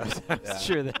month ago. So it's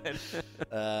true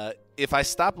then. If I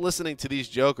stopped listening to these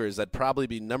jokers, I'd probably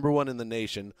be #1 in the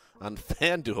nation on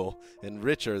FanDuel and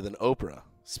richer than Oprah.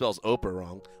 Spells Oprah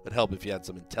wrong. Would help if you had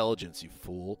some intelligence, you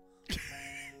fool.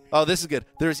 Oh, this is good.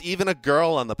 There's even a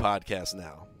girl on the podcast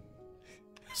now.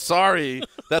 Sorry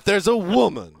that there's a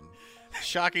woman.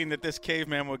 Shocking that this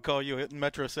caveman would call you a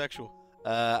metrosexual.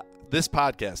 This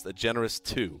podcast, a generous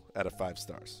 2 out of 5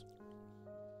 stars.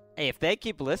 Hey, if they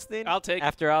keep listening, I'll take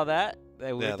after all that. We're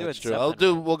Yeah, doing that's true.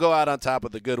 something. We'll go out on top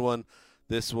with a good one.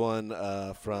 This one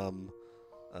from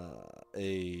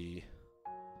a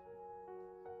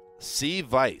C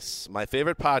Vice, my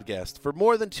favorite podcast for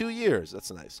more than 2 years.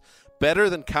 That's nice. Better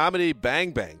than Comedy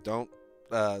Bang Bang.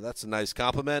 That's a nice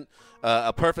compliment.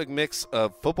 A perfect mix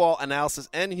of football analysis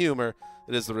and humor.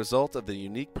 It is the result of the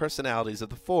unique personalities of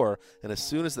the 4, and as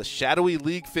soon as the shadowy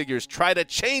league figures try to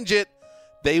change it,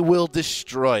 they will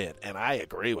destroy it. And I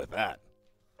agree with that.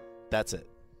 That's it.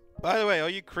 By the way, all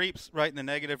you creeps writing the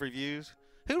negative reviews,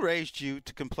 who raised you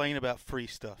to complain about free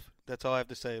stuff? That's all I have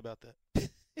to say about that.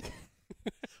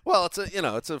 Well,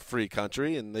 it's a free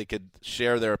country, and they could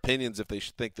share their opinions if they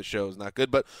think the show is not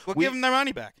good. But we'll give them their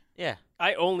money back. Yeah.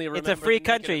 I only remember It's a free the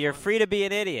country. negative You're ones. free to be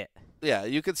an idiot. Yeah,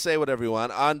 you could say whatever you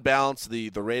want. On balance,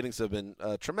 the ratings have been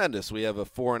tremendous. We have a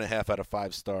 4.5 out of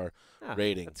 5 star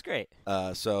rating. That's great.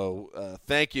 So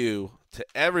thank you to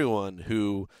everyone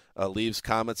who leaves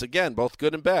comments. Again, both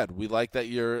good and bad. We like that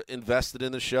you're invested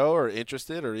in the show or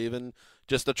interested or even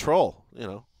just a troll.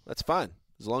 That's fine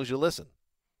as long as you listen.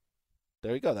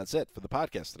 There you go. That's it for the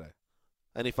podcast today.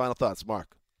 Any final thoughts,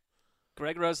 Mark?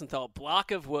 Greg Rosenthal,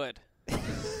 block of wood.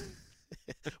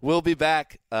 We'll be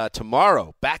back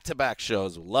tomorrow. Back-to-back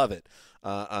shows. Love it.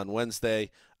 On Wednesday.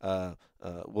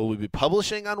 Will we be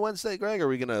publishing on Wednesday, Greg? Or are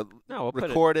we going to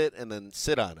record it and then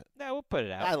sit on it? No, we'll put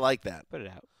it out. I like that. Put it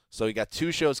out. So we got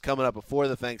 2 shows coming up before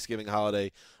the Thanksgiving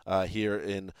holiday here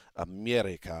in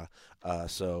America.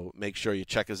 So make sure you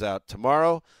check us out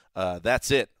tomorrow. That's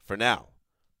it for now.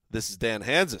 This is Dan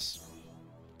Hansis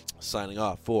signing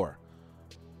off for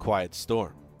Quiet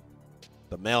Storm,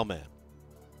 the mailman,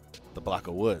 the block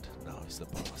of wood. No, he's the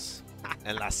boss.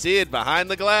 And La Cid behind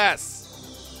the glass.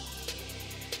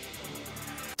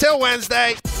 Till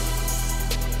Wednesday.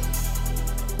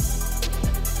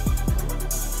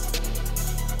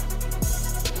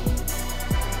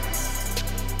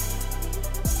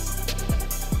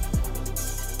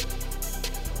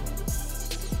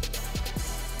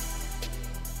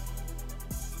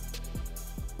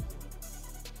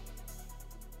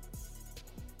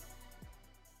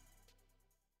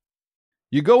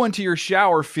 You go into your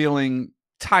shower feeling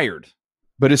tired,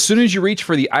 but as soon as you reach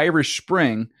for the Irish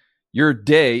Spring, your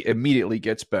day immediately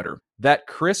gets better. That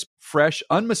crisp, fresh,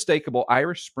 unmistakable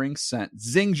Irish Spring scent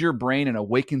zings your brain and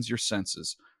awakens your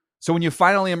senses. So when you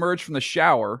finally emerge from the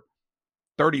shower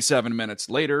 37 minutes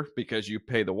later, because you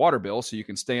pay the water bill so you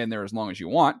can stay in there as long as you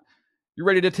want, you're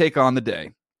ready to take on the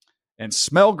day and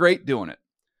smell great doing it.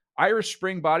 Irish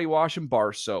Spring Body Wash and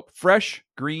Bar Soap. Fresh,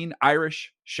 green,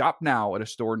 Irish. Shop now at a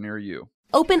store near you.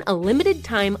 Open a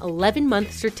limited-time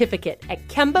 11-month certificate at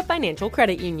Kemba Financial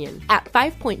Credit Union. At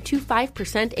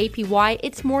 5.25% APY,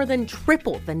 it's more than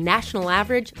triple the national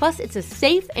average, plus it's a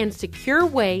safe and secure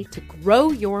way to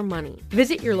grow your money.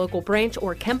 Visit your local branch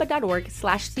or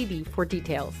kemba.org/cb for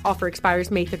details. Offer expires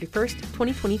May 31st,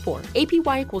 2024.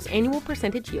 APY equals annual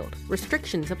percentage yield.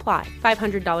 Restrictions apply.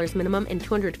 $500 minimum and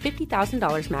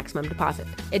 $250,000 maximum deposit.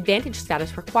 Advantage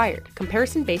status required.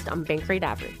 Comparison based on bank rate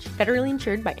average. Federally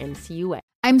insured by NCUA.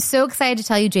 I'm so excited to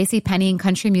tell you JCPenney and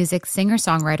country music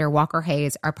singer-songwriter Walker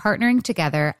Hayes are partnering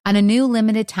together on a new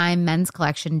limited-time men's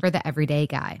collection for the everyday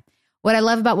guy. What I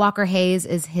love about Walker Hayes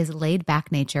is his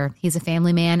laid-back nature. He's a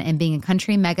family man, and being a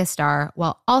country megastar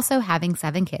while also having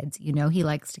 7 kids, you know he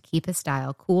likes to keep his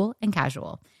style cool and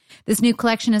casual. This new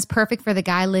collection is perfect for the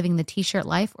guy living the t-shirt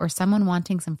life or someone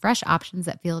wanting some fresh options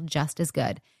that feel just as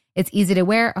good. It's easy to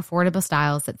wear, affordable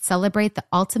styles that celebrate the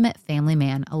ultimate family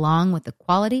man, along with the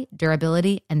quality,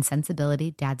 durability, and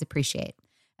sensibility dads appreciate.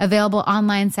 Available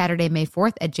online Saturday, May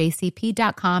 4th at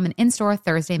jcp.com and in-store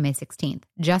Thursday, May 16th.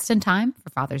 Just in time for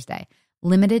Father's Day.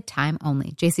 Limited time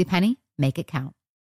only. JCPenney, make it count.